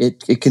really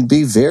it can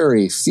be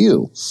very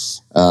few.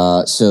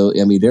 So,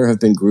 I mean, there have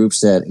been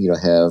groups that,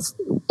 have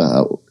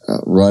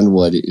run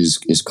what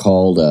is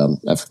called,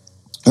 I've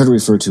heard it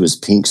referred to as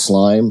pink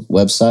slime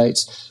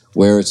websites,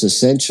 where it's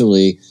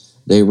essentially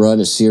they run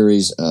a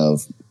series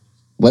of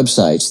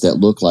websites that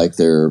look like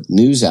they're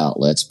news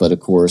outlets, but of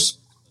course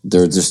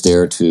they're just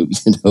there to,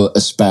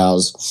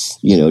 espouse,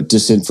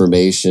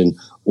 disinformation,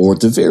 or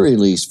at the very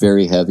least,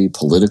 very heavy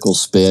political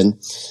spin.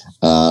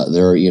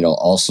 They're,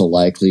 also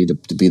likely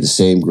to be the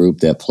same group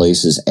that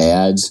places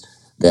ads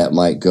that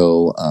might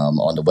go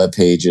on the web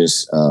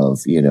pages of,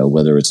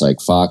 whether it's like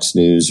Fox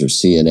News or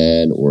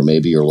CNN or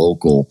maybe your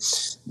local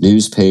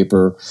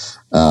newspaper.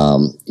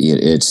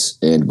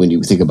 And when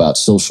you think about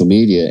social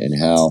media and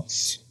how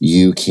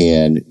you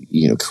can,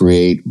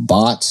 create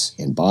bots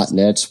and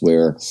botnets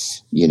where,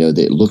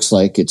 it looks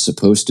like it's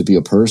supposed to be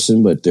a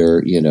person, but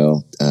they're,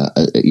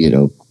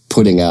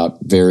 putting out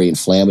very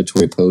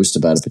inflammatory posts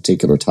about a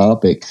particular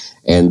topic.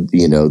 And,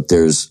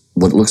 there's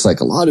what looks like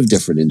a lot of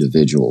different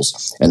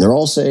individuals, and they're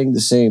all saying the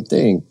same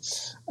thing.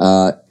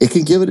 It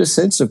can give it a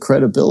sense of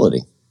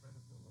credibility.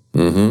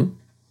 Mm-hmm.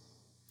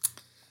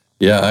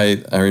 Yeah,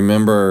 I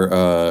remember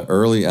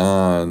early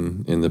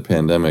on in the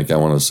pandemic, I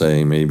want to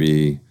say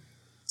maybe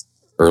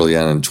early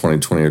on in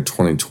 2020 or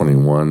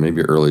 2021,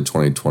 maybe early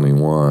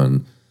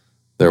 2021,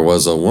 there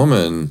was a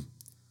woman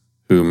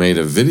who made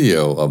a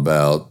video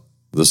about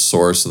the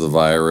source of the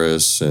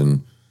virus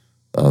and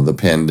the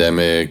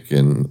pandemic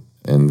and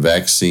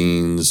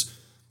vaccines.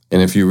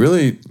 And if you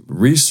really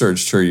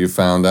researched her, you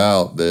found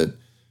out that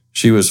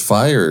she was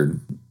fired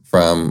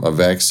from a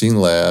vaccine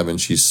lab and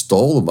she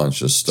stole a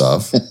bunch of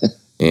stuff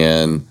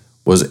and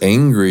was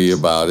angry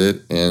about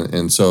it.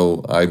 And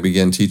so I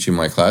began teaching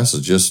my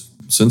classes just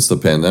since the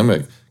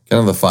pandemic,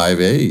 kind of the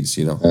 5 A's,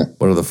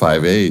 what are the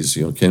 5 A's?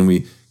 Can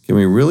we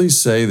really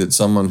say that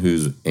someone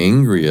who's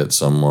angry at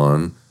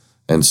someone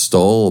and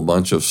stole a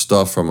bunch of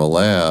stuff from a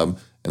lab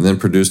and then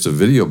produced a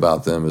video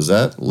about them, is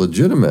that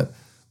legitimate?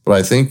 But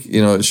I think,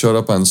 it showed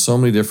up on so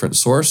many different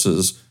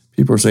sources.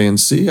 People are saying,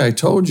 see, I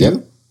told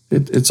you.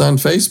 Yep. It's on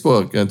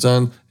Facebook. It's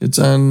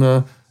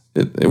on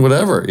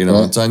whatever, right.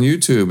 It's on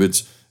YouTube.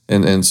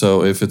 And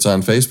so if it's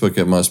on Facebook,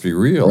 it must be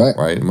real,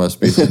 right? It must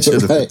be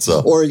legitimate. Right.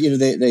 So. Or,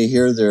 they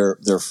hear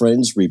their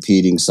friends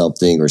repeating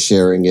something or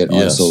sharing it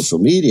on social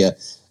media,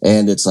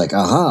 and it's like,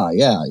 aha,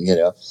 yeah,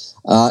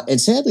 and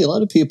sadly, a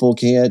lot of people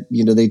can't,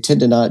 they tend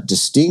to not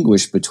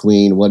distinguish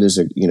between what is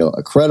a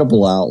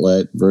credible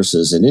outlet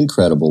versus an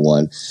incredible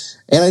one.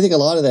 And I think a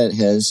lot of that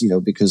has,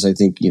 because I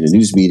think,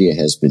 news media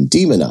has been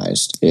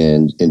demonized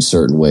in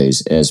certain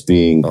ways as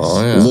being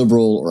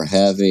liberal or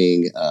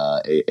having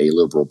a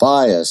liberal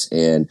bias,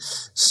 and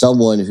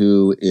someone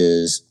who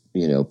is,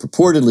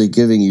 purportedly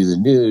giving you the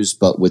news,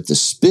 but with the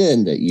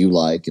spin that you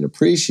like and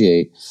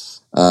appreciate,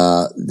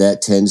 that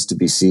tends to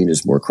be seen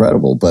as more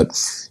credible. But,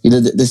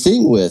 the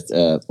thing with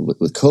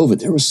COVID,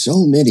 there were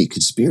so many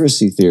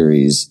conspiracy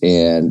theories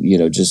and,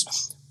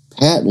 just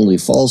patently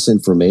false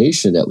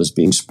information that was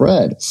being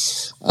spread.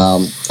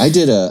 I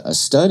did a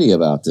study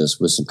about this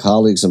with some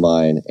colleagues of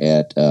mine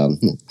at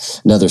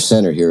another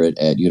center here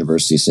at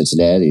University of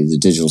Cincinnati, the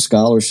Digital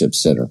Scholarship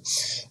Center.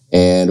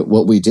 And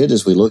what we did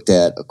is we looked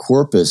at a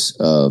corpus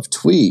of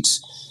tweets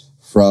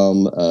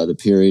from the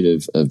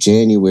period of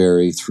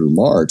January through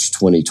March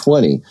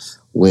 2020,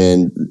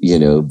 when,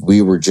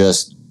 we were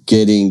just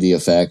getting the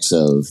effects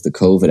of the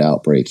COVID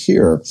outbreak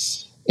here.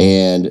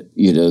 And,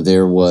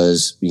 there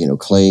was,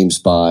 claims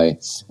by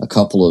a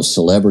couple of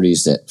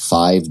celebrities that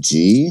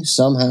 5G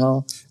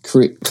somehow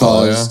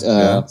caused,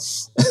 5G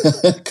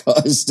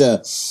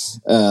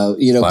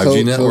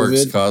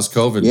networks COVID. caused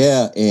COVID.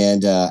 Yeah.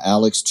 And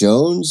Alex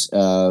Jones,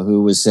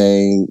 who was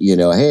saying,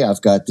 hey,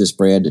 I've got this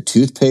brand of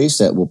toothpaste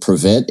that will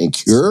prevent and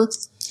cure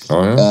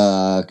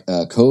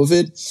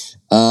COVID.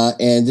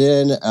 And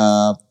then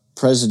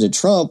President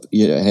Trump,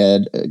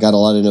 had got a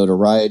lot of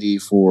notoriety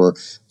for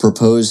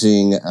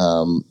proposing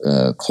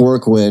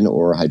chloroquine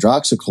or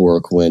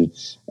hydroxychloroquine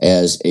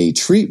as a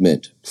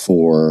treatment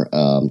for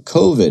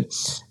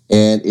COVID.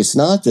 And it's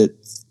not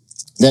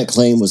that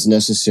claim was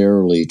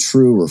necessarily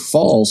true or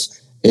false.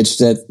 It's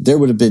that there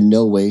would have been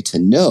no way to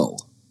know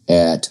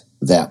at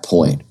that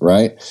point,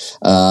 right?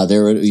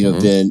 There would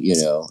have been,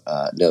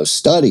 no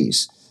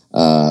studies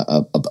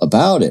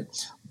about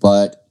it.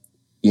 But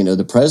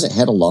the president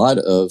had a lot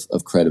of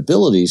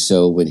credibility.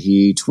 So when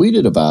he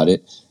tweeted about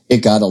it,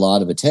 it got a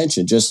lot of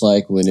attention, just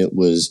like when it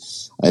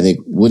was, I think,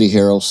 Woody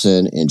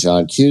Harrelson and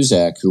John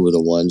Cusack, who were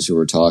the ones who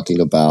were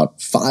talking about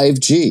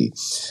 5G,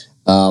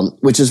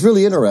 which is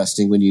really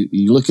interesting when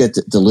you look at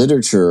the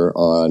literature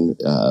on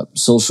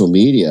social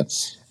media.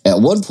 At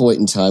one point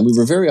in time, we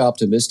were very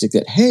optimistic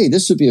that, hey,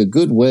 this would be a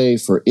good way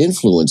for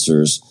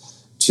influencers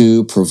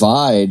to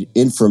provide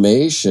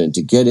information,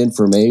 to get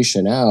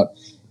information out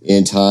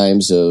in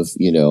times of,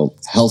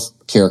 health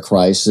care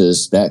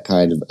crisis, that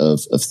kind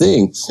of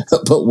thing.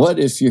 But what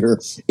if your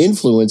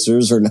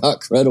influencers are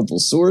not credible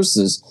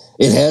sources?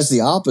 It has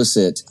the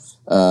opposite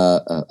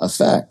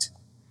effect.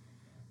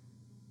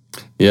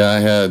 Yeah, I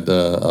had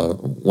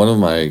one of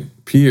my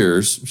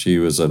peers. She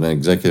was an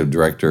executive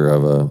director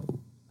of a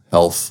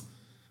health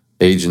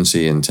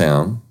agency in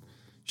town.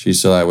 She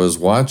said, I was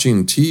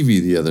watching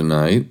TV the other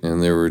night,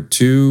 and there were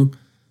two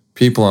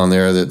people on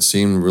there that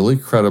seemed really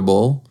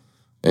credible.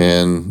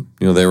 And,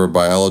 they were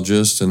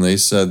biologists, and they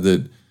said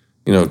that,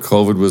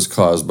 COVID was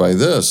caused by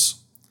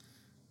this.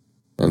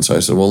 And so I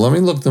said, well, let me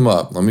look them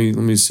up. Let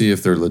me see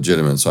if they're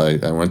legitimate. So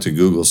I went to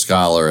Google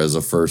Scholar as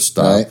a first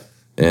stop, right,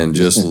 and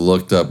just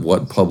looked up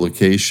what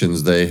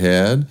publications they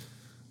had.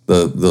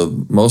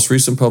 The most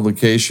recent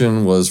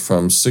publication was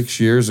from 6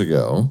 years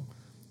ago,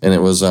 and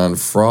it was on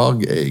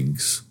frog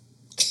eggs.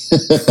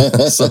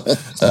 So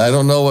I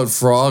don't know what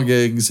frog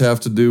eggs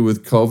have to do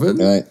with COVID.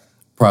 Right.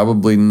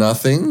 Probably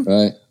nothing.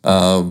 Right.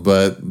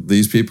 But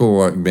these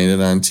people made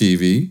it on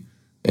TV,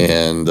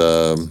 and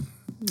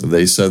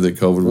they said that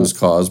COVID was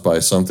caused by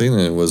something,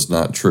 and it was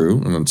not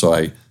true. And so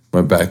I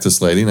went back to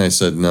this lady, and I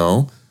said,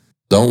 no,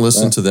 don't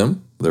listen to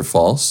them. They're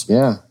false.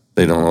 Yeah.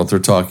 They don't know what they're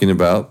talking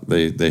about.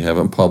 They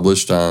haven't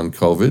published on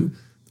COVID.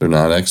 They're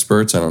not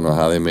experts. I don't know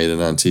how they made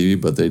it on TV,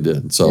 but they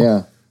did.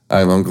 So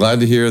I'm glad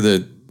to hear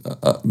that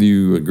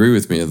you agree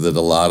with me that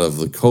a lot of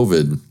the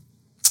COVID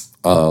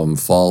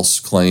false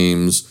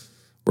claims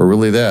were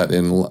really that.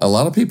 And a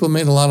lot of people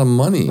made a lot of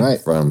money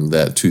from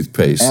that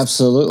toothpaste.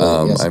 Absolutely.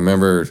 I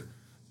remember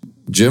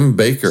Jim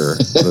Baker,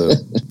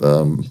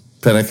 the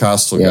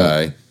Pentecostal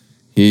guy,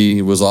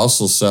 he was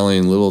also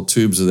selling little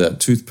tubes of that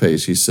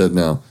toothpaste. He said,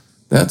 now,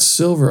 that's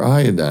silver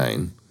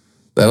iodine.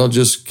 That'll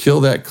just kill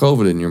that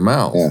COVID in your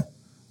mouth,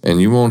 and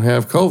you won't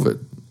have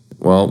COVID.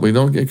 Well, we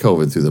don't get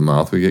COVID through the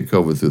mouth. We get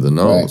COVID through the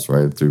nose,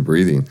 right, through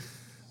breathing.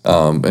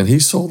 And he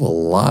sold a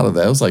lot of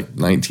that. It was like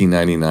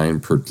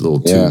 $19.99 per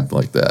little tube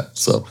like that.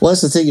 So, well,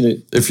 that's the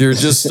thing. If you're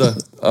just,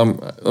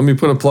 let me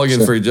put a plug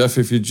in for you, Jeff.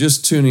 If you're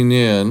just tuning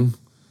in,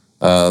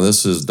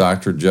 this is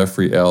Dr.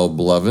 Jeffrey L.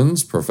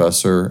 Blevins,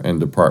 professor and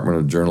Department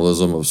of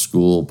Journalism of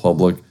School,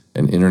 Public,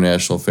 and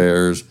International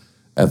Affairs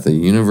at the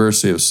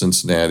University of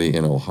Cincinnati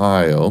in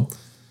Ohio.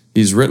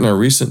 He's written a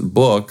recent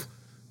book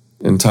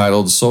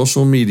entitled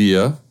Social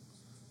Media,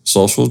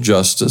 Social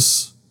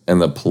Justice, and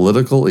the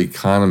Political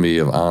Economy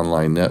of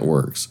Online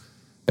Networks.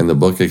 And the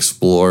book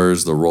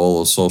explores the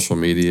role of social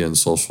media and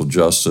social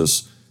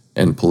justice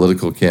and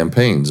political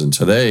campaigns. And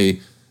today,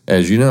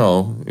 as you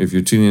know, if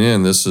you're tuning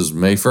in, this is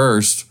May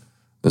 1st.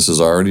 This is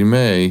already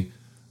May.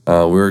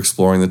 We're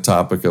exploring the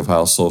topic of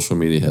how social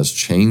media has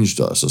changed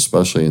us,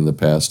 especially in the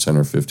past 10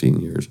 or 15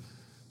 years.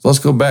 So let's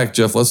go back,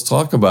 Jeff. Let's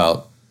talk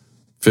about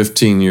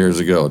 15 years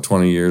ago,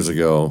 20 years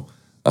ago.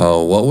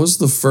 What was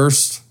the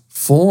first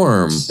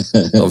form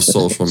of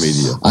social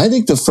media? I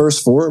think the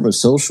first form of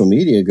social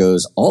media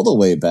goes all the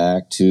way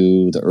back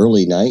to the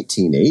early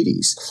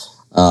 1980s.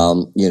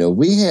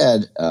 We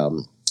had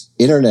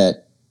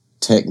internet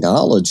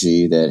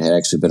technology that had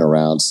actually been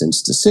around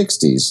since the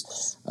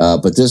 60s.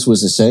 But this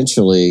was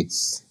essentially,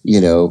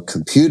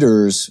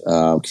 computers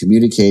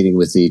communicating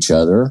with each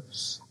other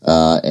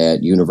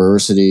at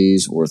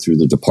universities or through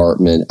the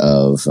Department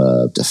of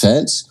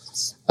Defense.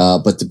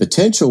 But the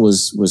potential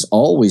was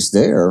always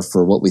there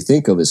for what we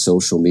think of as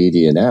social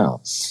media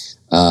now.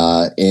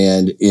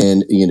 And in,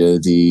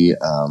 the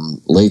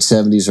late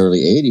 70s,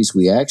 early 80s,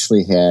 we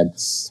actually had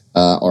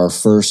our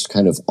first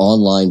kind of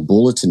online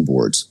bulletin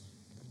boards.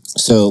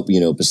 So,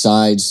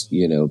 besides,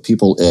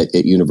 people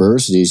at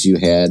universities, you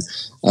had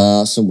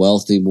some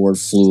wealthy, more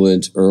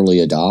fluent early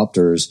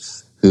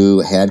adopters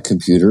who had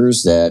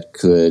computers that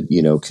could,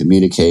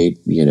 communicate,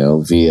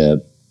 via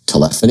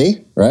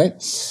telephony, right?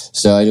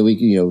 So I know we,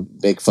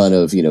 make fun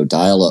of,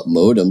 dial-up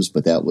modems,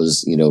 but that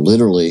was,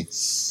 literally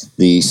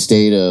the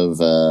state of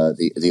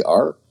the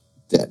art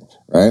then,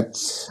 right?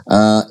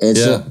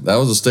 That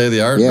was the state of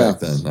the art back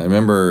then. I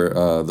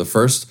remember the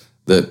first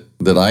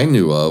that I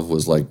knew of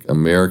was like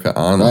America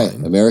Online.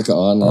 Right, America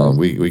Online.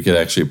 We could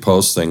actually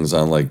post things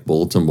on like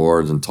bulletin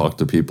boards and talk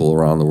to people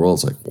around the world.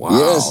 It's like, wow,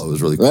 it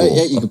was really cool. Right,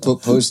 yeah, you could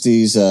post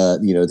these,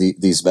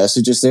 these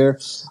messages there.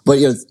 But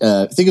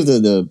think of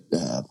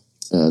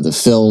the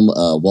film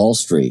Wall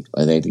Street.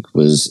 I think it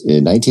was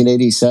in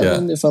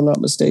 1987, if I'm not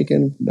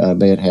mistaken. I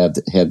may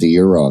have the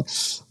year wrong.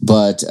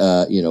 But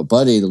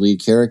Buddy, the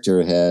lead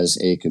character, has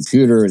a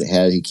computer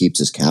and he keeps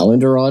his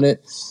calendar on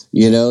it.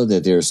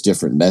 That there's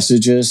different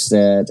messages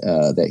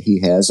that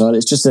he has on it.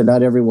 It's just that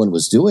not everyone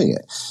was doing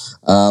it.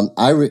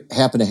 I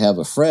happen to have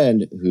a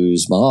friend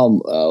whose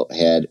mom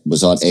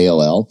was on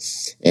AOL,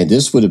 and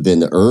this would have been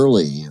the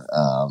early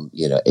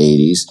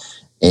 80s.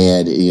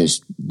 And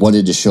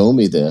wanted to show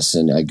me this,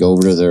 and I go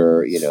over to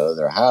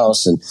their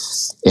house,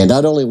 and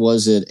not only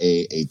was it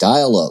a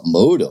dial-up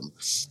modem,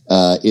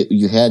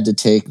 you had to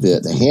take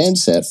the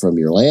handset from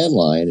your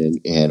landline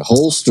and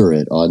holster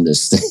it on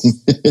this thing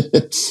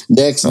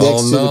next to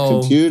the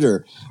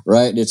computer,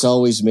 right? And it's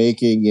always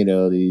making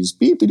these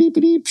beep beep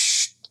beep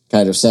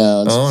kind of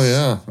sounds. Oh,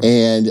 yeah.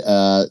 And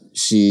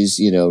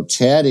she's,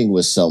 chatting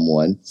with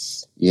someone,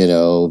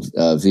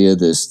 via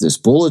this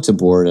bulletin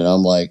board. And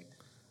I'm like,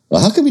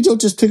 well, how come you don't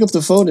just pick up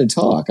the phone and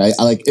talk? I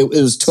like it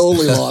was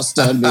totally lost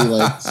on me,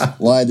 like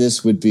why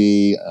this would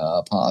be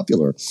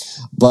popular.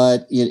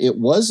 But it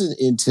wasn't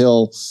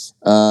until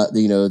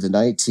the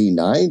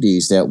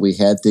 1990s that we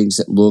had things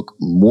that look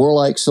more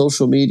like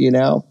social media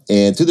now.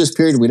 And through this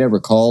period, we never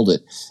called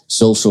it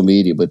social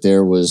media, but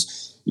there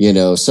was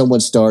someone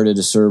started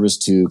a service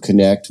to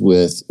connect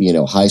with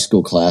high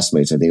school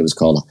classmates. I think it was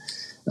called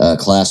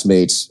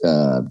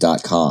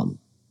classmates.com.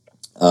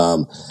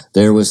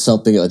 There was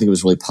something I think it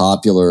was really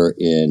popular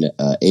in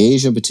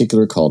Asia in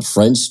particular called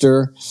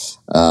Friendster.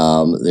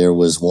 There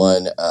was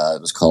one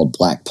it was called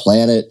Black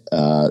Planet,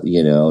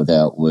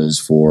 that was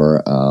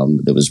for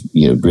that was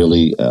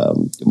really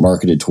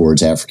marketed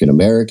towards African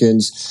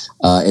Americans.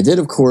 And then,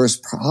 of course,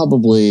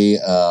 probably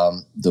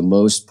the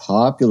most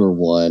popular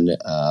one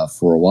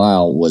for a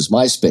while was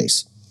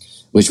MySpace,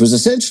 which was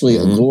essentially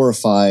a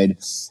glorified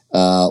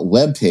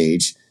web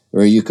page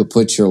where you could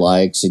put your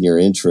likes and your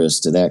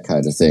interests and that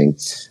kind of thing,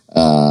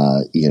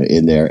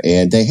 in there.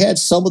 And they had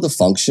some of the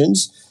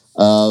functions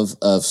of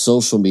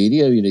social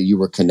media. You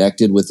were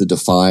connected with a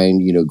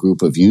defined,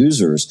 group of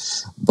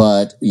users.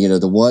 But,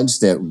 the ones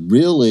that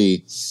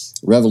really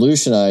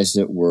revolutionized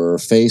it were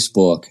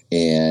Facebook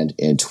and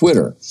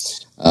Twitter.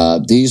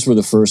 These were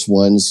the first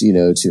ones,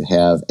 to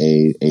have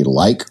a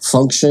like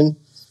function,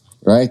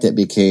 right? That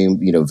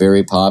became,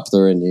 very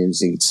popular. And in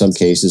some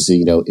cases,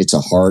 it's a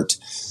heart.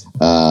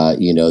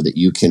 That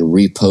you can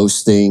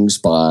repost things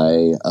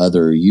by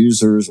other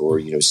users or,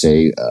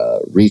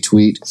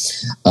 retweet.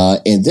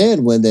 And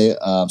then when they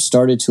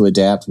started to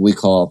adapt what we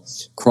call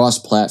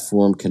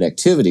cross-platform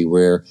connectivity,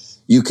 where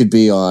you could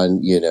be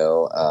on,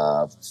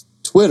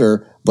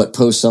 Twitter, but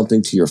post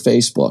something to your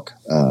Facebook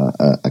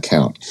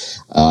account.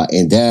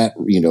 And that,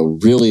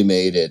 really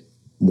made it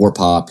more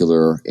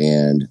popular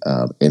and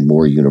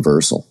more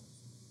universal.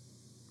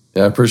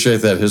 Yeah, I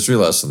appreciate that history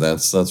lesson.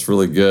 That's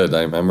really good.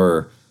 I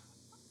remember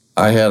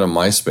I had a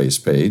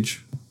MySpace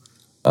page.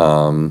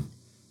 I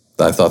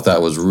thought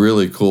that was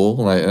really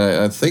cool. And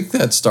I think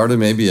that started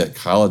maybe at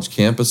college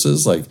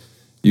campuses. Like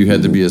you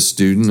had to be a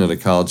student at a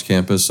college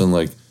campus, and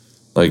like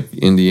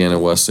Indiana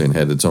Wesleyan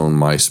had its own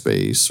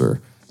MySpace, or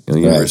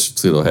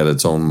University of Toledo had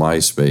its own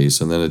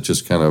MySpace, and then it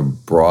just kind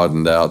of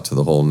broadened out to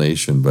the whole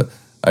nation. But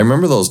I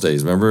remember those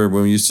days. Remember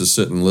when we used to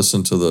sit and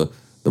listen to the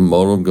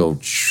modem go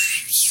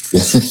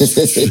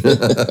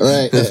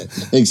right,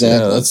 exactly.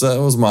 Yeah, that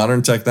was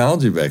modern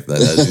technology back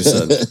then, as you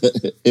said.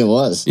 It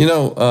was.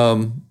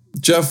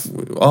 Jeff,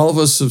 all of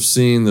us have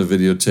seen the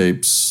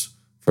videotapes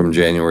from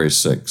January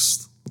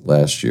 6th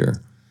last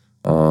year.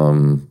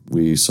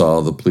 We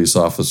saw the police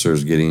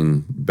officers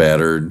getting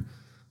battered,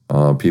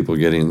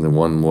 the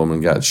one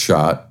woman got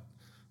shot.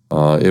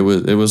 It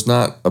was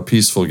not a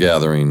peaceful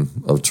gathering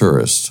of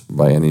tourists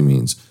by any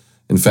means.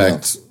 In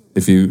fact,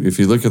 if you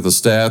look at the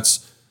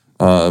stats,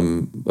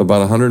 about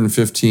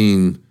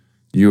 115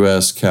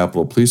 U.S.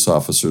 Capitol police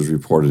officers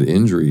reported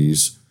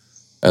injuries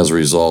as a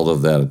result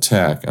of that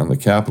attack on the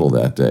Capitol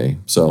that day.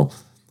 So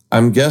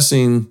I'm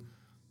guessing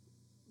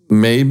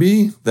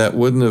maybe that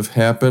wouldn't have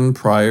happened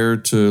prior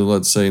to,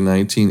 let's say,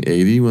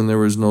 1980 when there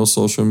was no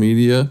social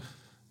media.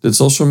 Did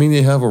social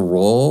media have a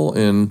role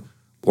in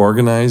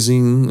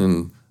organizing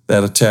and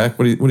that attack?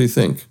 What do you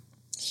think?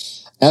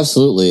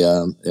 Absolutely,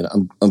 and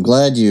I'm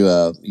glad you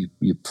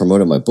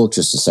promoted my book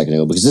just a second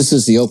ago, because this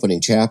is the opening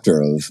chapter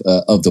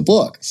of the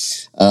book.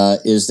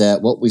 Is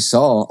that what we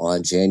saw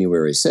on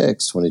January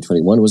 6,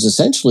 2021, was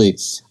essentially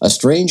a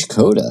strange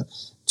coda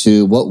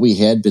to what we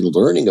had been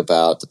learning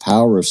about the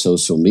power of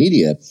social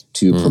media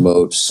to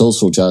promote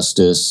social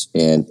justice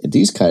and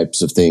these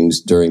types of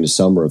things during the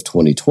summer of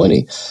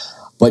 2020.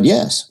 But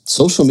yes,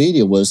 social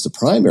media was the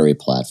primary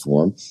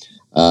platform.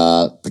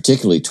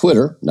 Particularly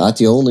Twitter, not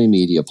the only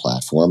media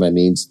platform. I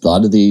mean, a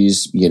lot of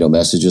these,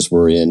 messages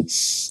were in,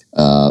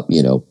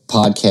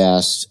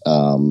 podcasts,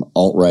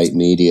 alt-right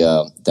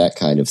media, that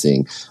kind of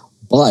thing.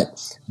 But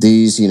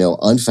these,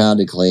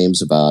 unfounded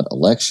claims about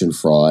election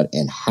fraud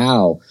and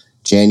how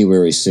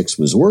January 6th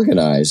was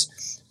organized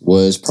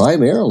was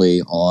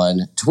primarily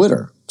on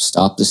Twitter.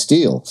 Stop the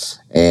steal.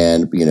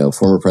 And,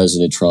 former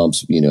President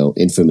Trump's,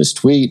 infamous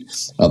tweet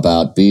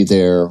about be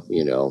there,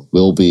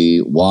 will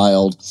be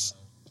wild.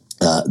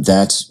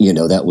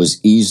 That was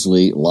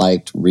easily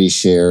liked,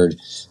 reshared.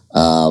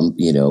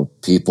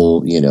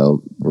 People,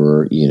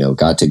 were,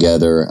 got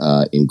together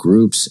in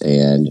groups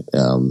and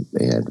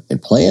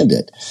planned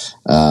it.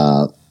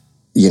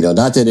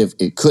 Not that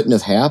it couldn't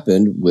have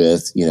happened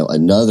with,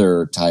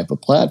 another type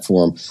of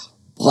platform,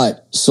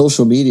 but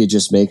social media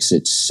just makes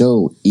it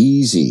so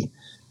easy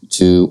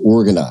to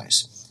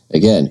organize.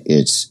 Again,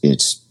 it's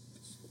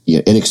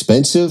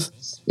inexpensive.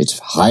 It's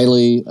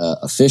highly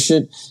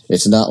efficient.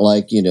 It's not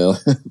like,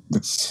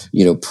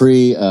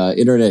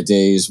 pre-internet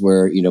days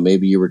where,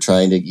 maybe you were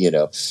trying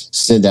to,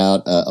 send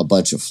out a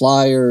bunch of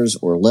flyers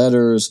or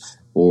letters,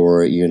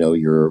 or,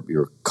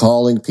 you're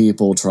calling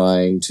people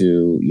trying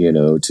to,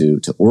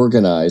 to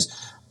organize.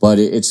 but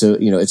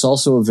it's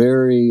also a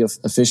very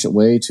efficient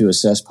way to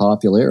assess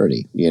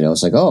popularity.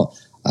 It's like,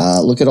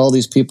 look at all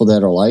these people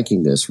that are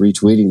liking this,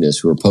 retweeting this,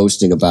 who are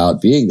posting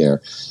about being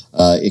there.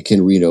 It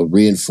can,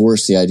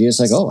 reinforce the idea. It's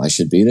like, I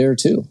should be there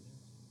too.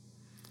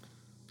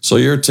 So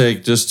your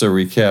take, just to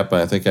recap,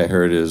 I think I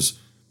heard is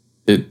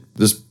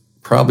this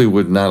probably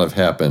would not have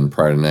happened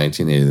prior to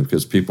 1980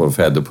 because people have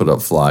had to put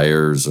up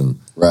flyers and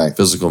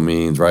physical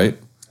means, right?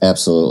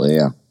 Absolutely,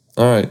 yeah.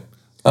 All right.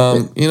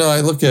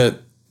 I look at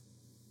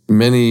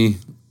many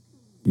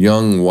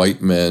young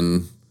white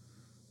men.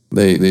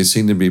 They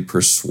seem to be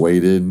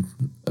persuaded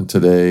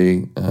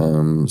today.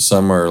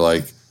 Some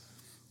are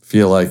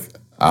feel like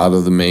out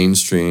of the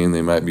mainstream.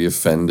 They might be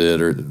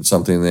offended or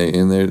something.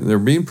 They're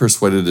being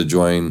persuaded to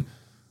join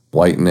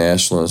white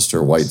nationalist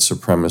or white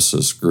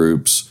supremacist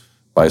groups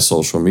by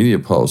social media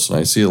posts. And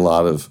I see a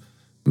lot of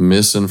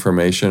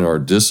misinformation or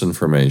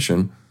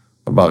disinformation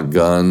about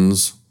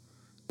guns,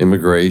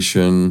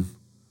 immigration,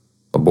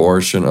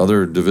 abortion,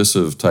 other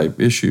divisive type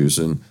issues.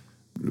 And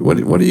what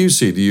do you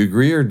see? Do you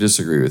agree or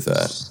disagree with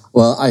that?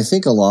 Well, I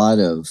think a lot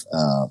of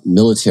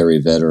military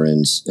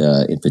veterans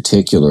in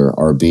particular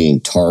are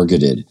being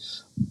targeted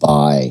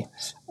by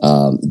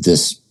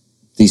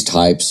these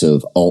types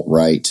of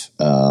alt-right,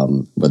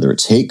 whether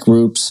it's hate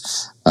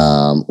groups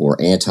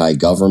or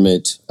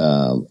anti-government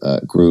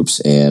groups,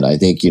 and I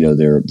think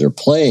they're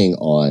playing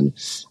on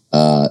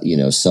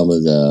some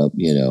of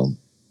the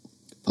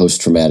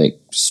post-traumatic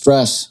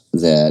stress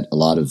that a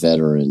lot of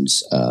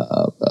veterans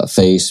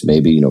face,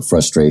 maybe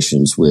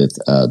frustrations with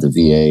the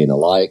VA and the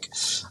like.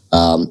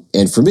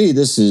 And for me,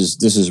 this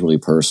is really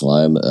personal.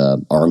 I'm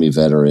an Army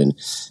veteran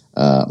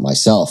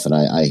myself, and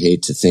I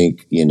hate to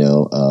think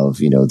of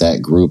that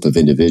group of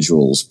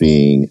individuals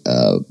being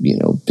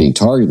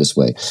targeted this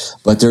way.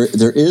 But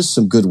there is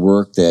some good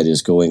work that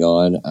is going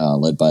on,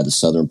 led by the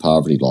Southern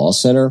Poverty Law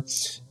Center,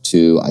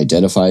 to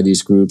identify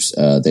these groups.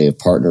 They have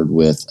partnered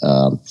with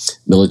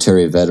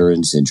military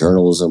veterans in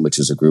journalism, which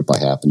is a group I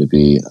happen to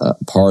be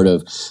part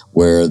of,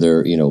 where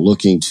they're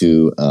looking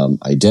to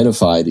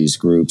identify these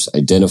groups,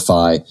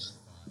 identify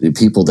the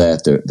people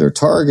that they're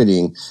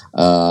targeting,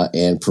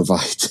 and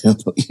provide them,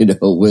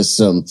 with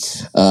some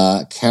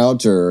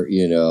counter,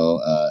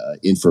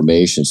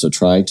 information. So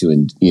trying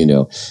to,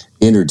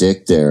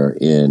 interdict there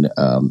in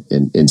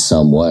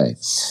some way.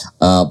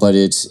 But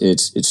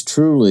it's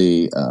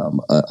truly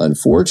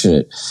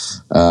unfortunate.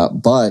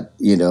 But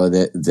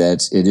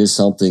that it is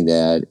something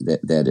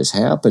that is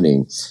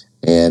happening.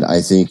 And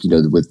I think,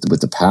 with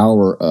the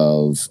power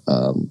of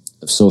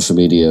social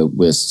media,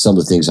 with some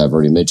of the things I've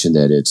already mentioned,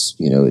 that it's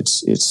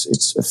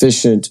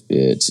efficient,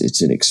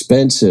 it's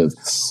inexpensive,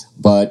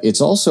 but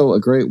it's also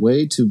a great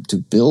way to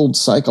build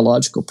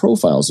psychological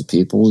profiles of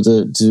people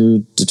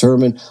to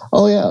determine,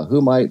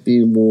 who might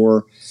be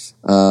more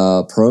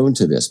prone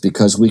to this,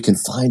 because we can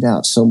find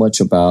out so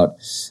much about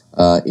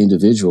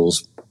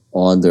individuals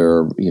on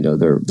their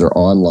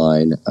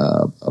online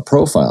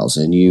profiles,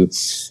 and you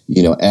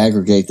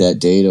aggregate that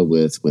data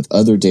with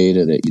other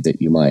data that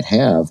you might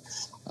have,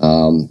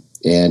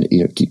 and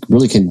it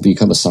really can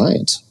become a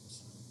science.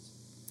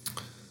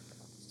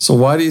 So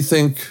why do you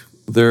think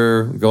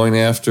they're going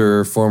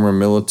after former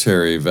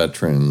military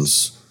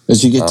veterans?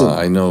 As you get to,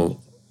 I know,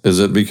 is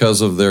it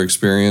because of their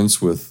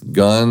experience with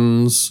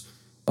guns?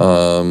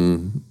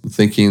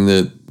 Thinking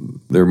that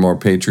they're more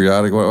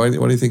patriotic? Why do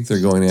you think they're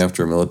going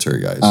after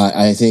military guys?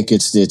 I think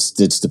it's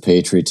the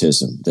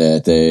patriotism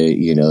that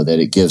that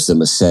it gives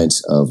them a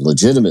sense of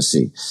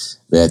legitimacy,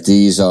 that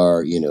these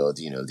are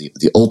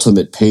the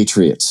ultimate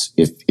patriots,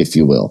 if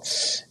you will.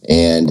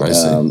 And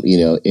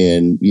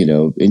in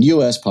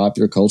U.S.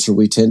 popular culture,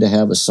 we tend to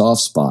have a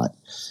soft spot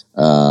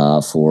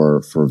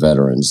for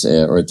veterans,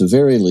 or at the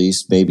very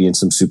least, maybe in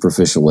some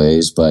superficial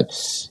ways. But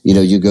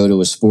you go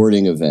to a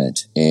sporting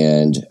event,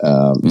 and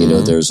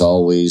there's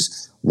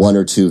always one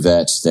or two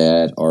vets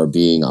that are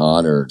being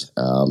honored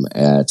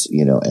at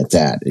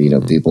that.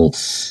 People,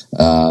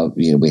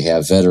 we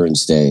have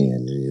Veterans Day,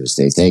 and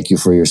say thank you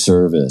for your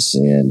service,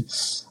 and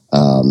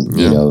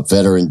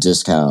veteran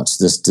discounts,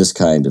 this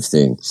kind of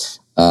thing.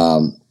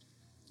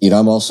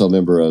 I'm also a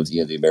member of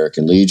the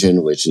American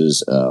Legion, which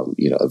is a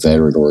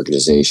veteran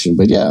organization.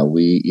 But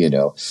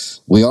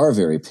we are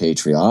very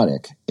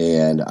patriotic,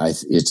 and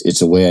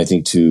it's a way, I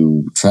think,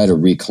 to try to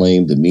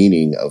reclaim the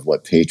meaning of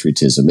what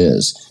patriotism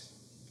is.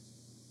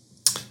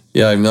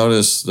 Yeah, I've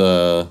noticed.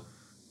 I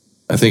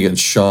think it's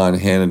Sean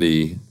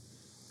Hannity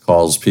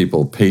calls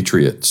people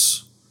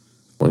patriots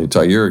when you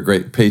talk. You're a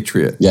great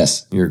patriot.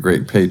 Yes, you're a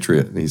great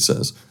patriot. He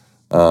says.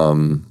 I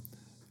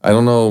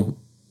don't know.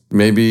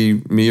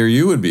 Maybe me or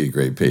you would be a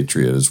great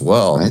patriot as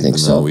well. I think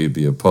so. We'd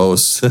be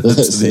opposed to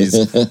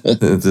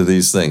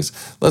these things.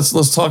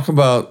 Let's talk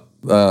about.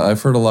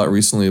 I've heard a lot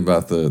recently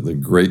about the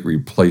Great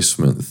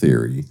Replacement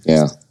theory.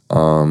 Yeah,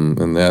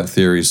 and that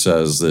theory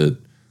says that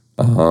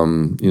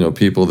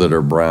people that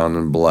are brown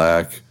and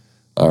black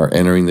are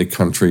entering the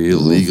country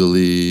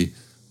illegally.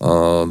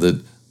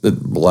 That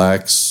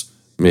blacks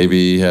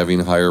maybe having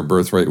higher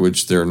birth rate,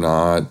 which they're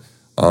not,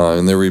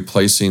 and they're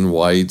replacing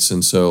whites,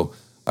 and so.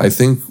 I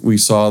think we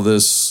saw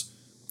this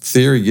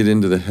theory get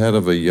into the head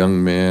of a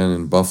young man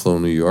in Buffalo,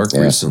 New York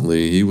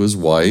recently. He was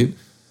white.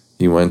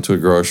 He went to a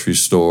grocery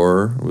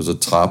store. It was a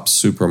top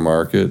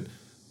supermarket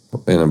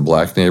in a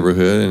black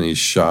neighborhood, and he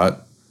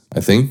shot, I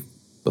think,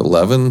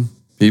 11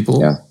 people.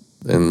 Yeah.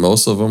 And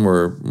most of them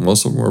were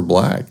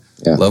black.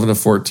 Yeah. 11 to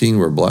 14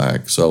 were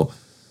black. So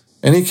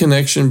any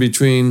connection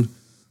between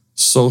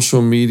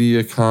social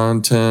media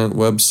content,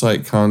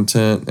 website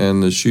content,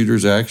 and the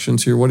shooter's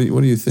actions here? What do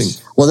you think?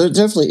 Well, there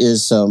definitely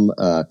is some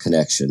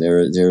connection.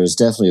 There is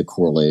definitely a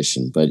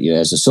correlation. But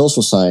as a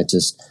social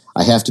scientist,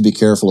 I have to be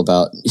careful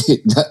about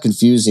not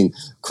confusing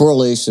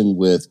correlation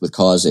with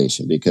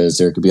causation, because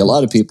there could be a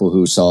lot of people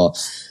who saw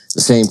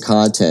the same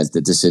content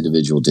that this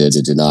individual did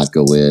and did not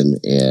go in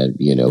and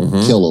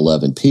kill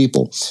 11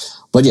 people.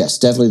 But yes,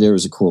 definitely there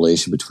is a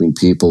correlation between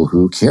people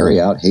who carry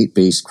out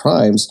hate-based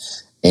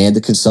crimes and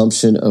the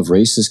consumption of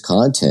racist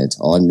content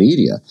on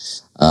media.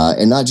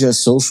 And not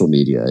just social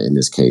media in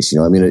this case.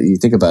 You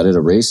think about it, a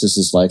racist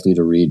is likely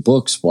to read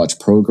books, watch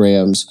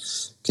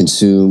programs,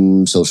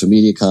 consume social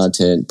media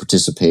content,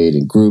 participate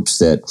in groups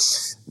that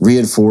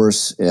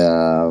reinforce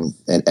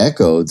and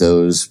echo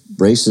those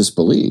racist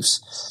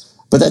beliefs.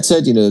 But that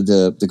said,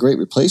 the Great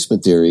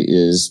Replacement Theory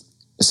is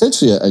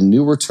essentially a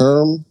newer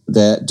term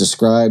that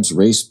describes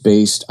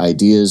race-based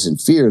ideas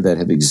and fear that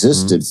have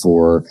existed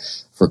for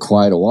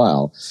quite a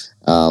while.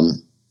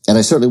 And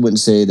I certainly wouldn't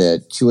say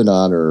that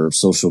QAnon or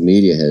social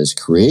media has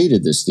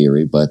created this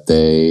theory, but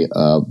there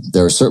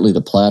are certainly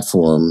the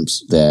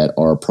platforms that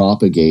are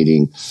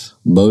propagating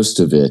most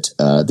of it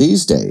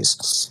these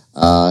days.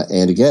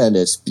 And again,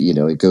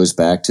 it goes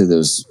back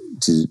to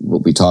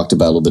what we talked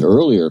about a little bit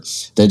earlier,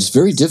 that it's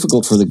very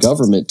difficult for the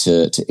government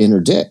to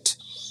interdict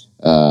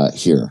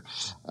here.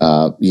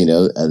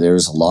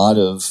 There's a lot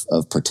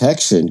of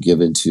protection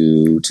given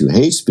to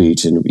hate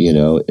speech, and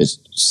it's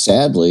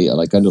sadly,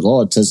 like under the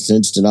law, it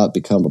tends to not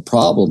become a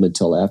problem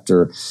until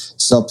after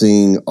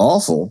something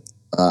awful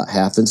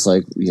happens,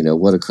 like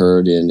what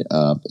occurred in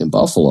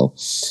Buffalo.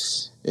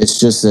 It's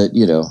just that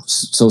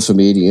social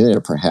media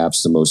are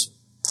perhaps the most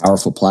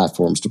powerful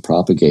platforms to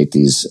propagate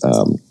these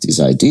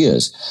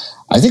ideas.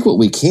 I think what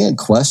we can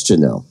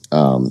question, though,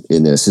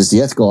 in this is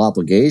the ethical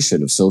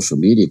obligation of social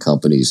media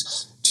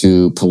companies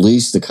to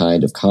police the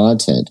kind of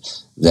content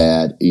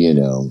that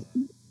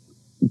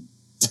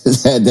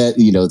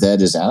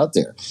that is out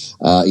there.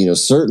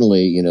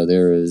 Certainly,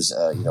 there is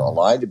a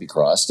line to be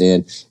crossed,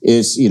 and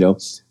it's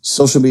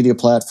social media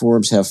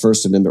platforms have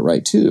First Amendment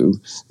right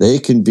too. They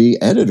can be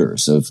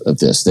editors of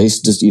this. They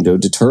just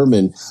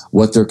determine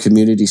what their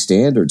community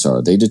standards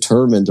are. They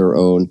determine their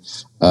own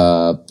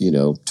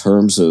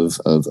terms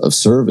of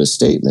service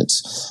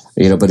statements.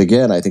 But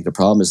again, I think the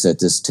problem is that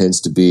this tends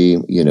to be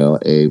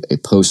a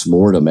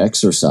post-mortem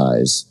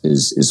exercise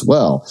as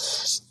well.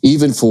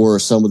 Even for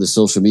some of the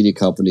social media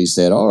companies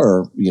that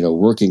are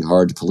working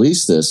hard to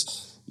police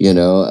this,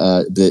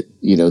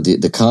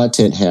 the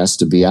content has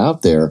to be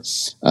out there,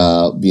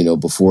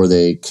 before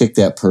they kick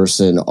that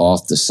person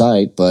off the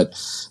site. But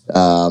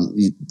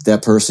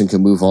that person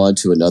can move on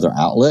to another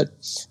outlet,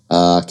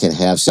 can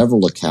have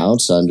several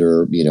accounts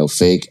under,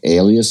 fake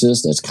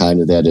aliases. That's kind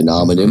of that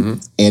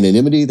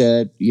anonymity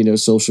that,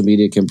 social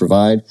media can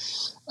provide.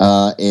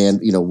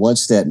 And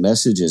once that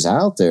message is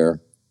out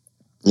there,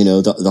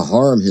 the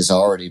harm has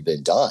already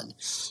been done.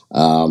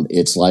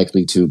 It's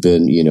likely to have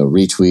been,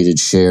 retweeted,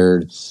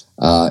 shared.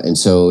 And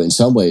so in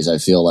some ways, I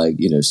feel like,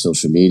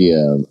 social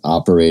media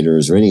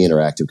operators or any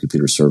interactive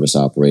computer service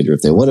operator,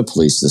 if they want to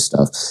police this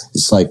stuff,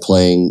 it's like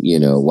playing,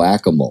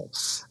 whack-a-mole.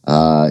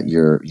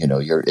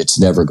 It's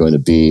never going to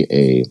be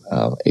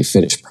a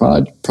finished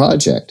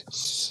project.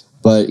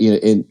 But,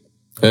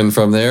 and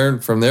from their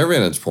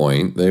vantage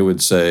point, they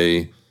would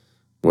say,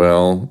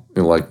 well,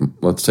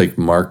 let's take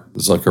Mark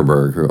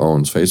Zuckerberg, who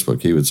owns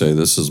Facebook. He would say,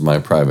 "This is my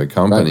private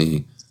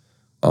company.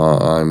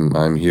 Right.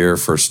 I'm here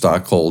for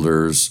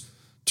stockholders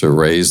to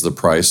raise the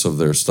price of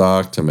their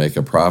stock to make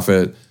a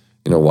profit.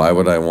 Why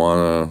would I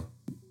want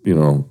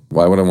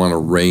to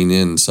rein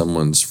in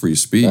someone's free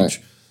speech?" Right.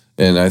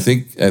 And I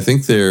think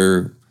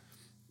their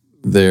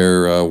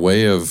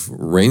way of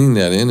reining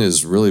that in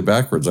is really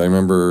backwards. I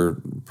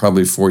remember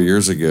probably 4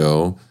 years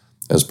ago,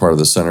 as part of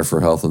the Center for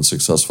Health and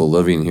Successful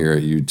Living here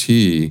at UT,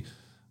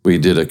 we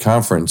did a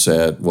conference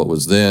at what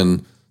was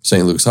then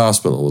St. Luke's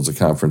Hospital. It was a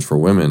conference for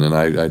women, and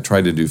I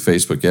tried to do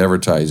Facebook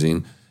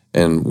advertising.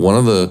 And one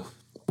of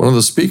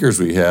the speakers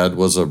we had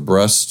was a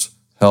breast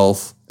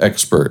health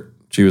expert.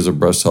 She was a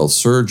breast health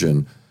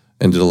surgeon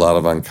and did a lot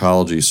of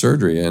oncology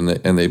surgery, and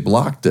they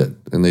blocked it.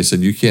 And they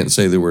said, "You can't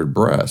say the word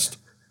breast."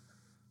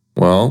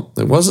 Well,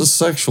 it wasn't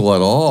sexual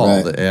at all.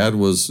 Right. The ad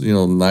was,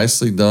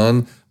 nicely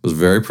done, was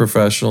very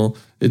professional.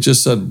 It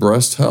just said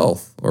breast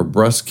health or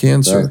breast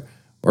cancer. Right.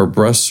 Or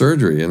breast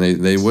surgery, and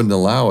they wouldn't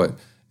allow it.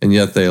 And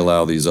yet they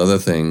allow these other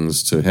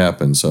things to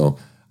happen. So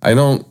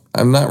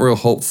I'm not real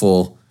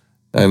hopeful,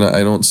 and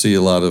I don't see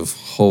a lot of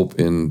hope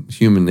in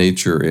human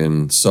nature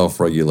in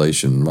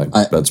self-regulation.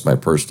 That's my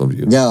personal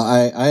view. Yeah,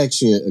 I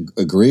actually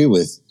agree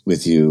with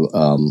you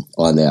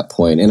on that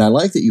point. And I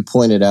like that you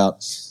pointed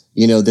out,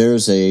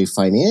 there's a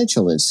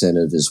financial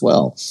incentive as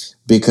well,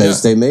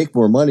 because they make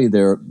more money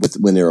there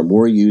when there are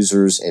more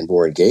users and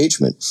more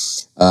engagement.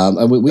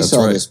 And we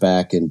saw this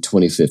back in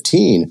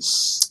 2015.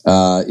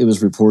 It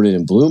was reported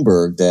in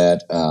Bloomberg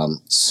that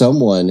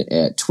someone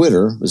at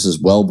Twitter, this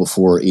is well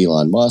before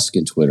Elon Musk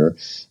and Twitter,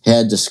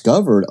 had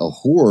discovered a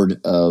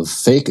horde of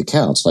fake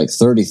accounts, like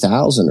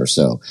 30,000 or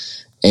so.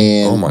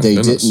 And they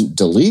didn't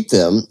delete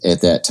them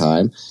at that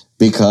time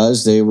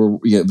because they were,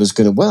 it was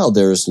going to,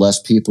 there's less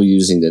people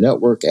using the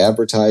network.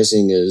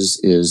 Advertising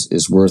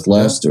is worth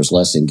less. There's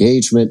less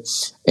engagement.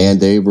 And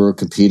they were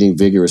competing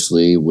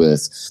vigorously with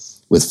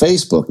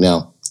Facebook.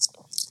 Now,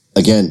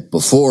 again,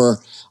 before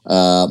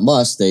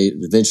Musk, they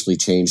eventually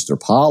changed their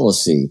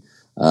policy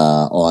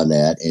on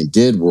that and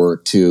did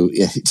work to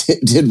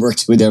endeavor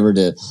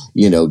to,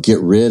 get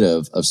rid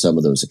of some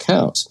of those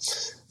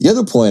accounts. The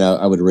other point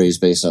I would raise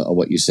based on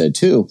what you said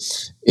too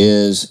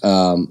is,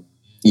 where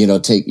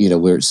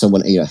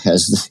someone,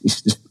 has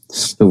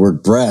the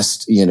word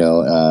breast,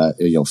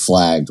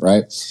 flagged,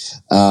 right?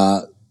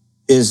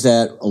 Is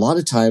that a lot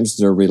of times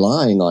they're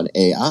relying on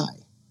AI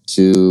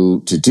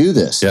to do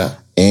this. Yeah.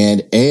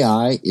 And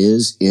AI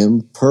is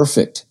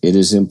imperfect. It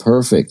is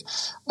imperfect.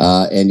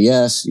 And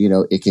yes,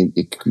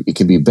 it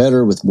can be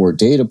better with more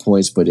data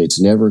points, but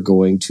it's never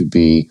going to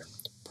be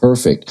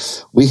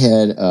perfect. We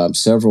had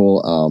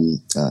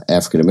several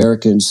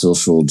African-American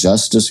social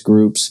justice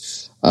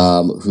groups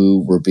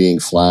who were being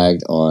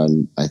flagged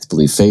on, I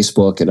believe,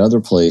 Facebook and other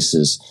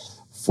places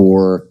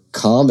for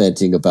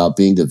commenting about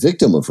being the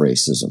victim of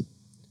racism.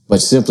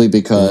 But simply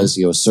because,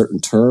 a certain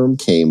term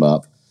came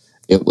up,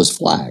 it was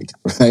flagged,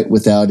 right,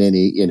 without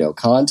any,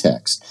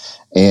 context.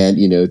 And,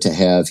 to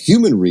have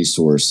human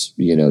resource,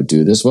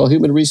 do this,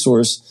 human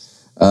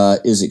resource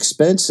is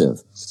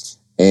expensive.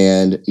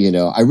 And,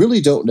 I really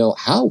don't know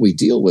how we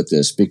deal with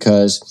this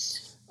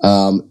because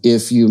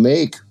if you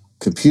make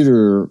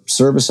computer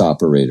service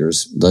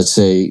operators, let's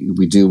say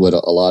we do what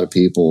a lot of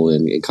people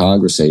in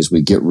Congress say is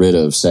we get rid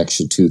of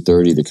Section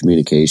 230 of the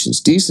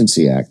Communications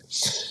Decency Act.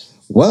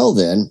 Well,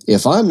 then,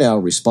 if I'm now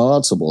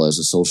responsible as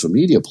a social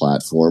media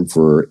platform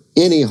for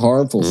any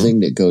harmful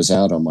thing that goes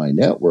out on my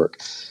network,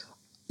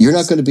 you're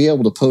not going to be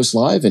able to post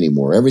live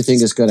anymore.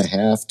 Everything is going to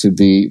have to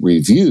be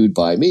reviewed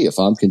by me if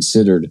I'm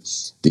considered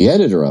the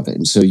editor of it.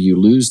 And so you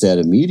lose that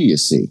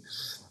immediacy.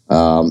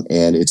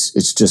 And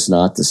it's just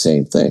not the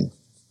same thing.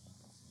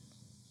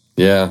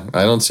 Yeah,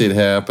 I don't see it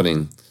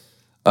happening.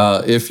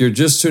 If you're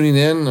just tuning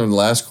in, and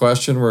last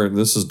question,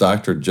 this is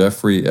Dr.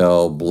 Jeffrey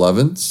L.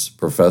 Blevins,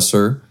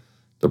 professor,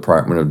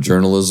 Department of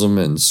Journalism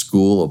and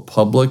School of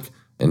Public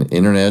and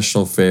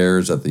International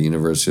Affairs at the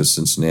University of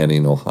Cincinnati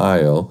in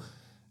Ohio.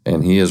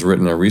 And he has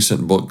written a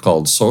recent book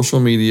called Social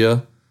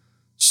Media,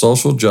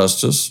 Social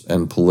Justice,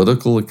 and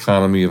Political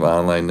Economy of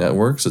Online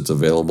Networks. It's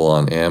available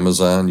on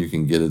Amazon. You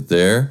can get it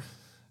there.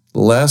 The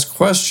last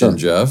question,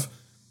 Jeff.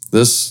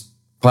 This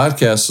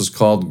podcast is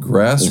called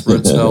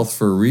Grassroots Health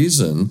for a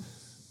reason,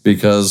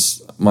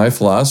 because my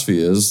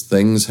philosophy is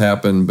things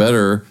happen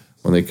better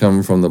when they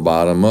come from the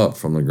bottom up,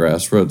 from the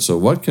grassroots. So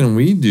what can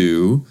we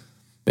do,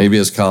 maybe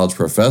as college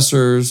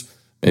professors,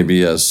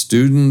 maybe as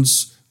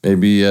students,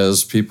 maybe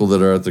as people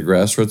that are at the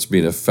grassroots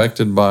being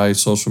affected by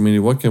social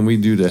media? What can we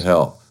do to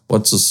help?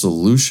 What's the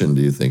solution,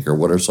 do you think, or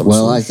what are some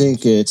solutions? I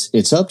think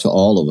it's up to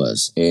all of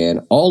us,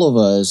 and all of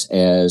us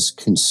as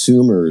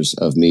consumers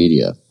of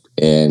media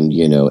and,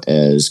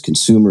 as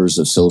consumers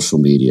of social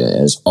media,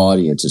 as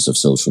audiences of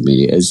social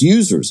media, as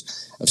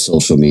users of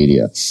social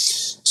media.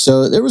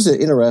 So there was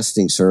an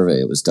interesting survey.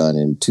 It was done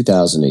in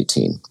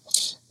 2018.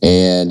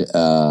 And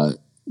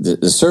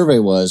the survey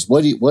was,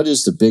 what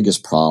is the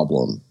biggest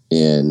problem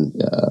in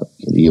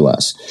the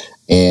U.S.?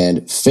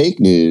 And fake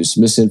news,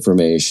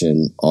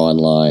 misinformation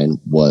online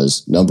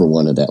was number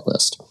one on that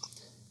list.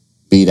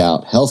 Beat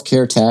out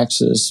healthcare,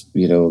 taxes,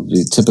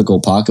 the typical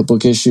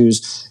pocketbook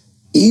issues,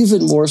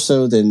 even more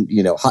so than,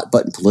 hot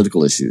button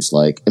political issues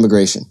like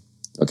immigration.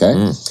 Okay.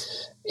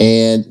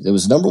 And it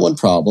was the number one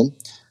problem.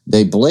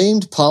 They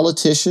blamed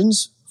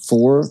politicians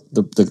for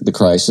the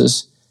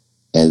crisis.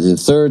 And then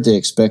third, they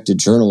expected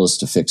journalists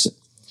to fix it.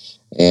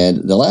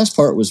 And the last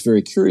part was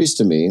very curious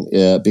to me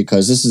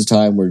because this is a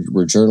time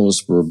where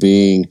journalists were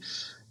being,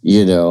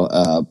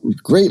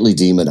 greatly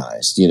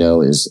demonized,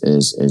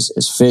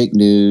 as fake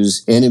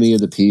news, enemy of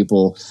the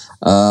people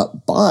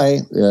by,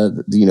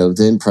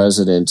 then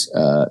President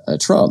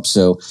Trump.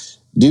 So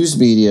news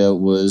media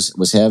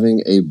was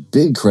having a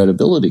big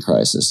credibility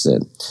crisis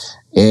then.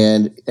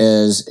 And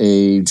as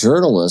a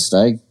journalist,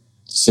 I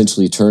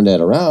essentially turned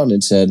that around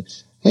and said,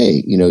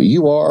 hey,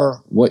 you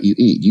are what you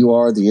eat. You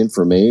are the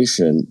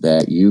information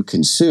that you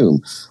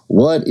consume.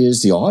 What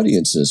is the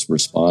audience's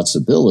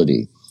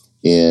responsibility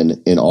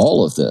in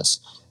all of this?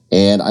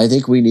 And I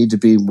think we need to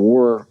be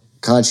more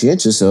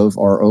conscientious of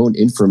our own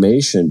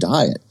information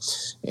diet.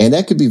 And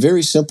that could be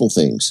very simple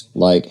things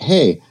like,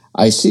 hey,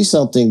 I see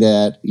something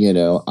that,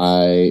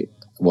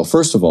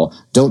 first of all,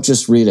 don't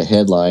just read a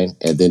headline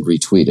and then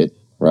retweet it,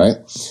 right?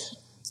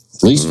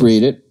 At least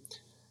read it.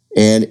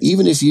 And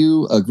even if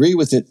you agree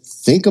with it,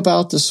 think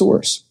about the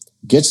source.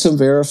 get some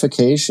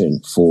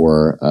verification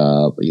for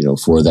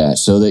that,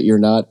 so that you're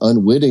not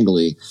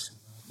unwittingly,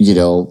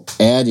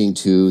 adding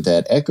to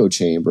that echo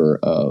chamber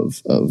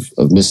of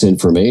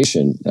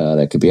misinformation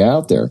that could be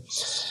out there.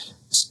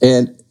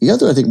 And the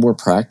other, I think, more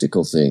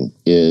practical thing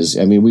is,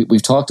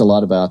 we've talked a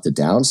lot about the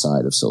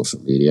downside of social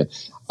media.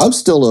 I'm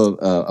still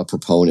a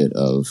proponent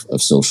of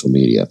social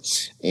media,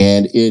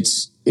 and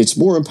it's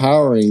more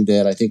empowering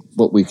than I think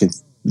what we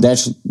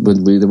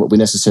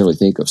necessarily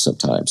think of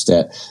sometimes.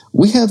 That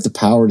we have the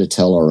power to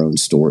tell our own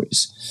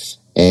stories,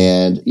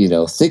 and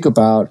think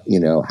about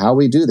how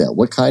we do that.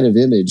 What kind of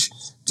image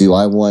do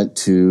I want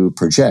to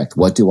project?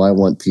 What do I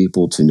want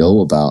people to know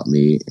about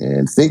me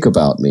and think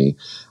about me?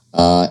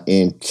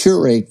 And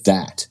curate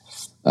that,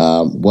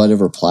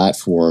 whatever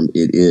platform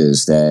it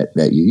is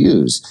that you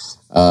use.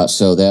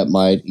 So that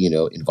might,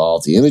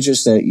 involve the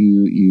images that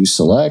you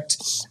select.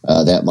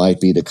 That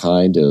might be the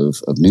kind of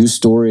news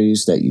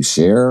stories that you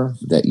share,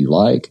 that you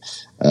like,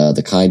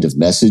 the kind of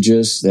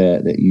messages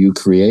that you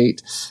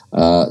create.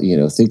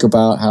 Think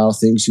about how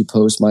things you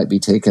post might be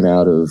taken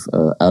out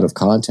of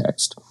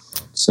context.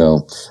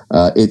 So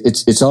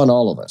it's on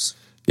all of us.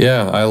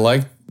 Yeah, I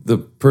like the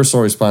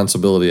personal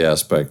responsibility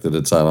aspect, that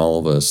it's on all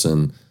of us.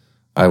 And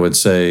I would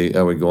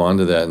go on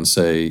to that and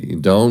say,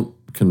 don't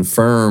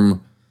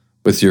confirm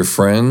with your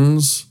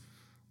friends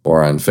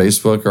or on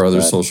Facebook or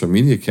other social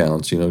media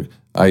accounts.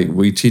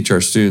 We teach our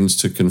students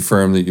to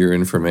confirm that your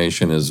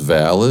information is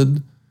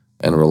valid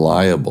and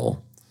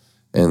reliable.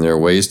 And there are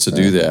ways to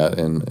do that.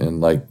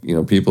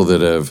 And people that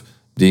have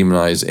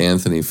demonized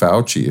Anthony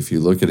Fauci, if you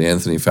look at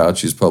Anthony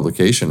Fauci's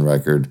publication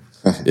record,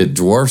 it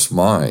dwarfs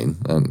mine,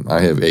 and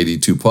I have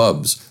 82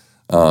 pubs.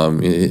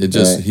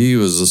 He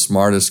was the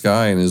smartest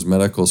guy in his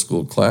medical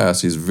school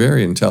class. He's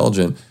very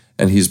intelligent,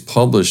 and he's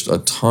published a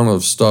ton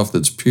of stuff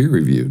that's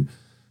peer-reviewed.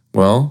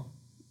 Well,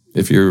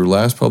 if your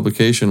last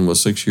publication was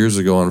 6 years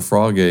ago on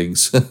frog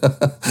eggs,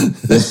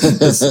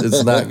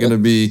 it's not going to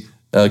be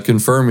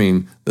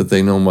confirming that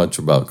they know much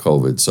about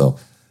COVID. So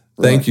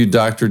thank you,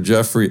 Dr.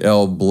 Jeffrey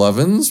L.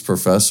 Blevins,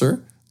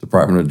 Professor,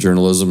 Department of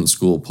Journalism and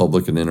School of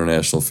Public and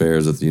International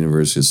Affairs at the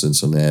University of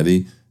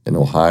Cincinnati in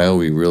Ohio.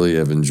 We really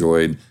have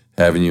enjoyed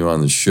having you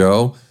on the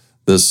show.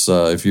 This,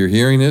 if you're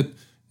hearing it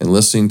and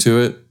listening to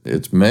it,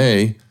 it's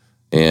May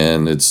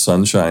and it's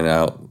sunshine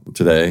out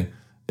today.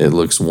 It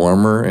looks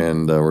warmer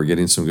and we're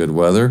getting some good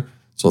weather.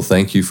 So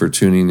thank you for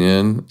tuning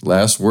in.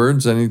 Last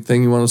words,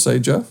 anything you want to say,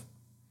 Jeff?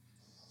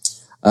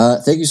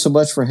 Thank you so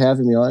much for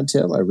having me on,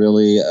 Tim. I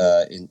really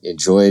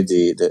enjoyed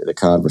the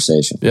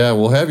conversation. Yeah,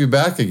 we'll have you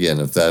back again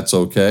if that's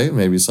okay.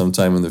 Maybe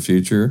sometime in the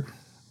future.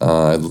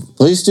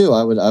 Please do.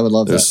 I would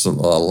love that. There's a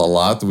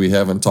lot that we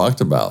haven't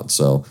talked about.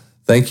 So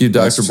thank you,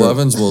 Dr.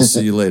 Blevins. We'll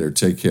see you later.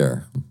 Take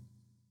care.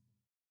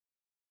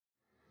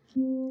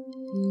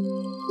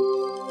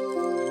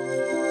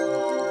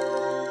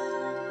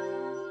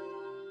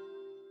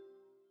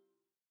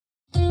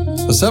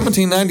 The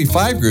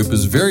 1795 Group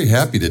is very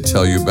happy to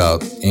tell you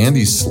about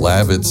Andy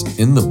Slavitt's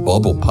In the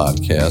Bubble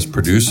podcast,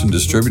 produced and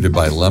distributed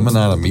by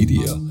Lemonada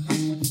Media.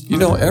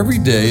 Every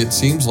day it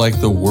seems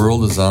like the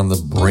world is on the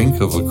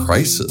brink of a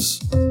crisis.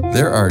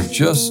 There are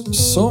just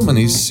so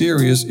many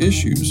serious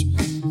issues.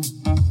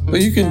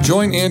 But you can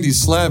join Andy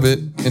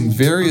Slavitt and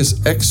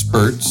various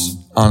experts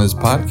on his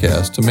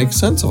podcast to make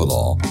sense of it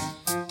all.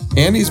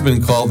 Andy's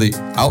been called the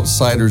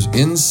outsider's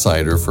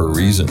insider for a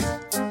reason.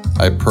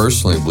 I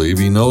personally believe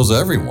he knows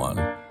everyone.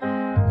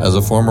 As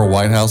a former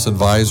White House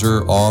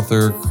advisor,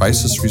 author,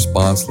 crisis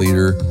response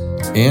leader,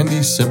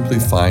 Andy simply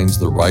finds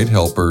the right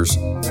helpers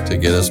to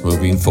get us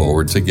moving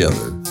forward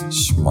together,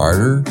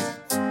 smarter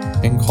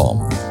and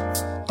calmer.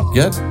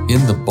 Get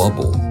In the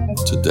Bubble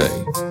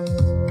today.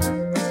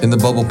 In the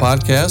Bubble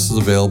podcast is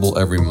available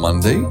every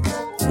Monday,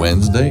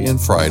 Wednesday,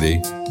 and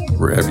Friday,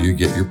 wherever you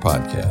get your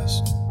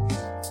podcasts.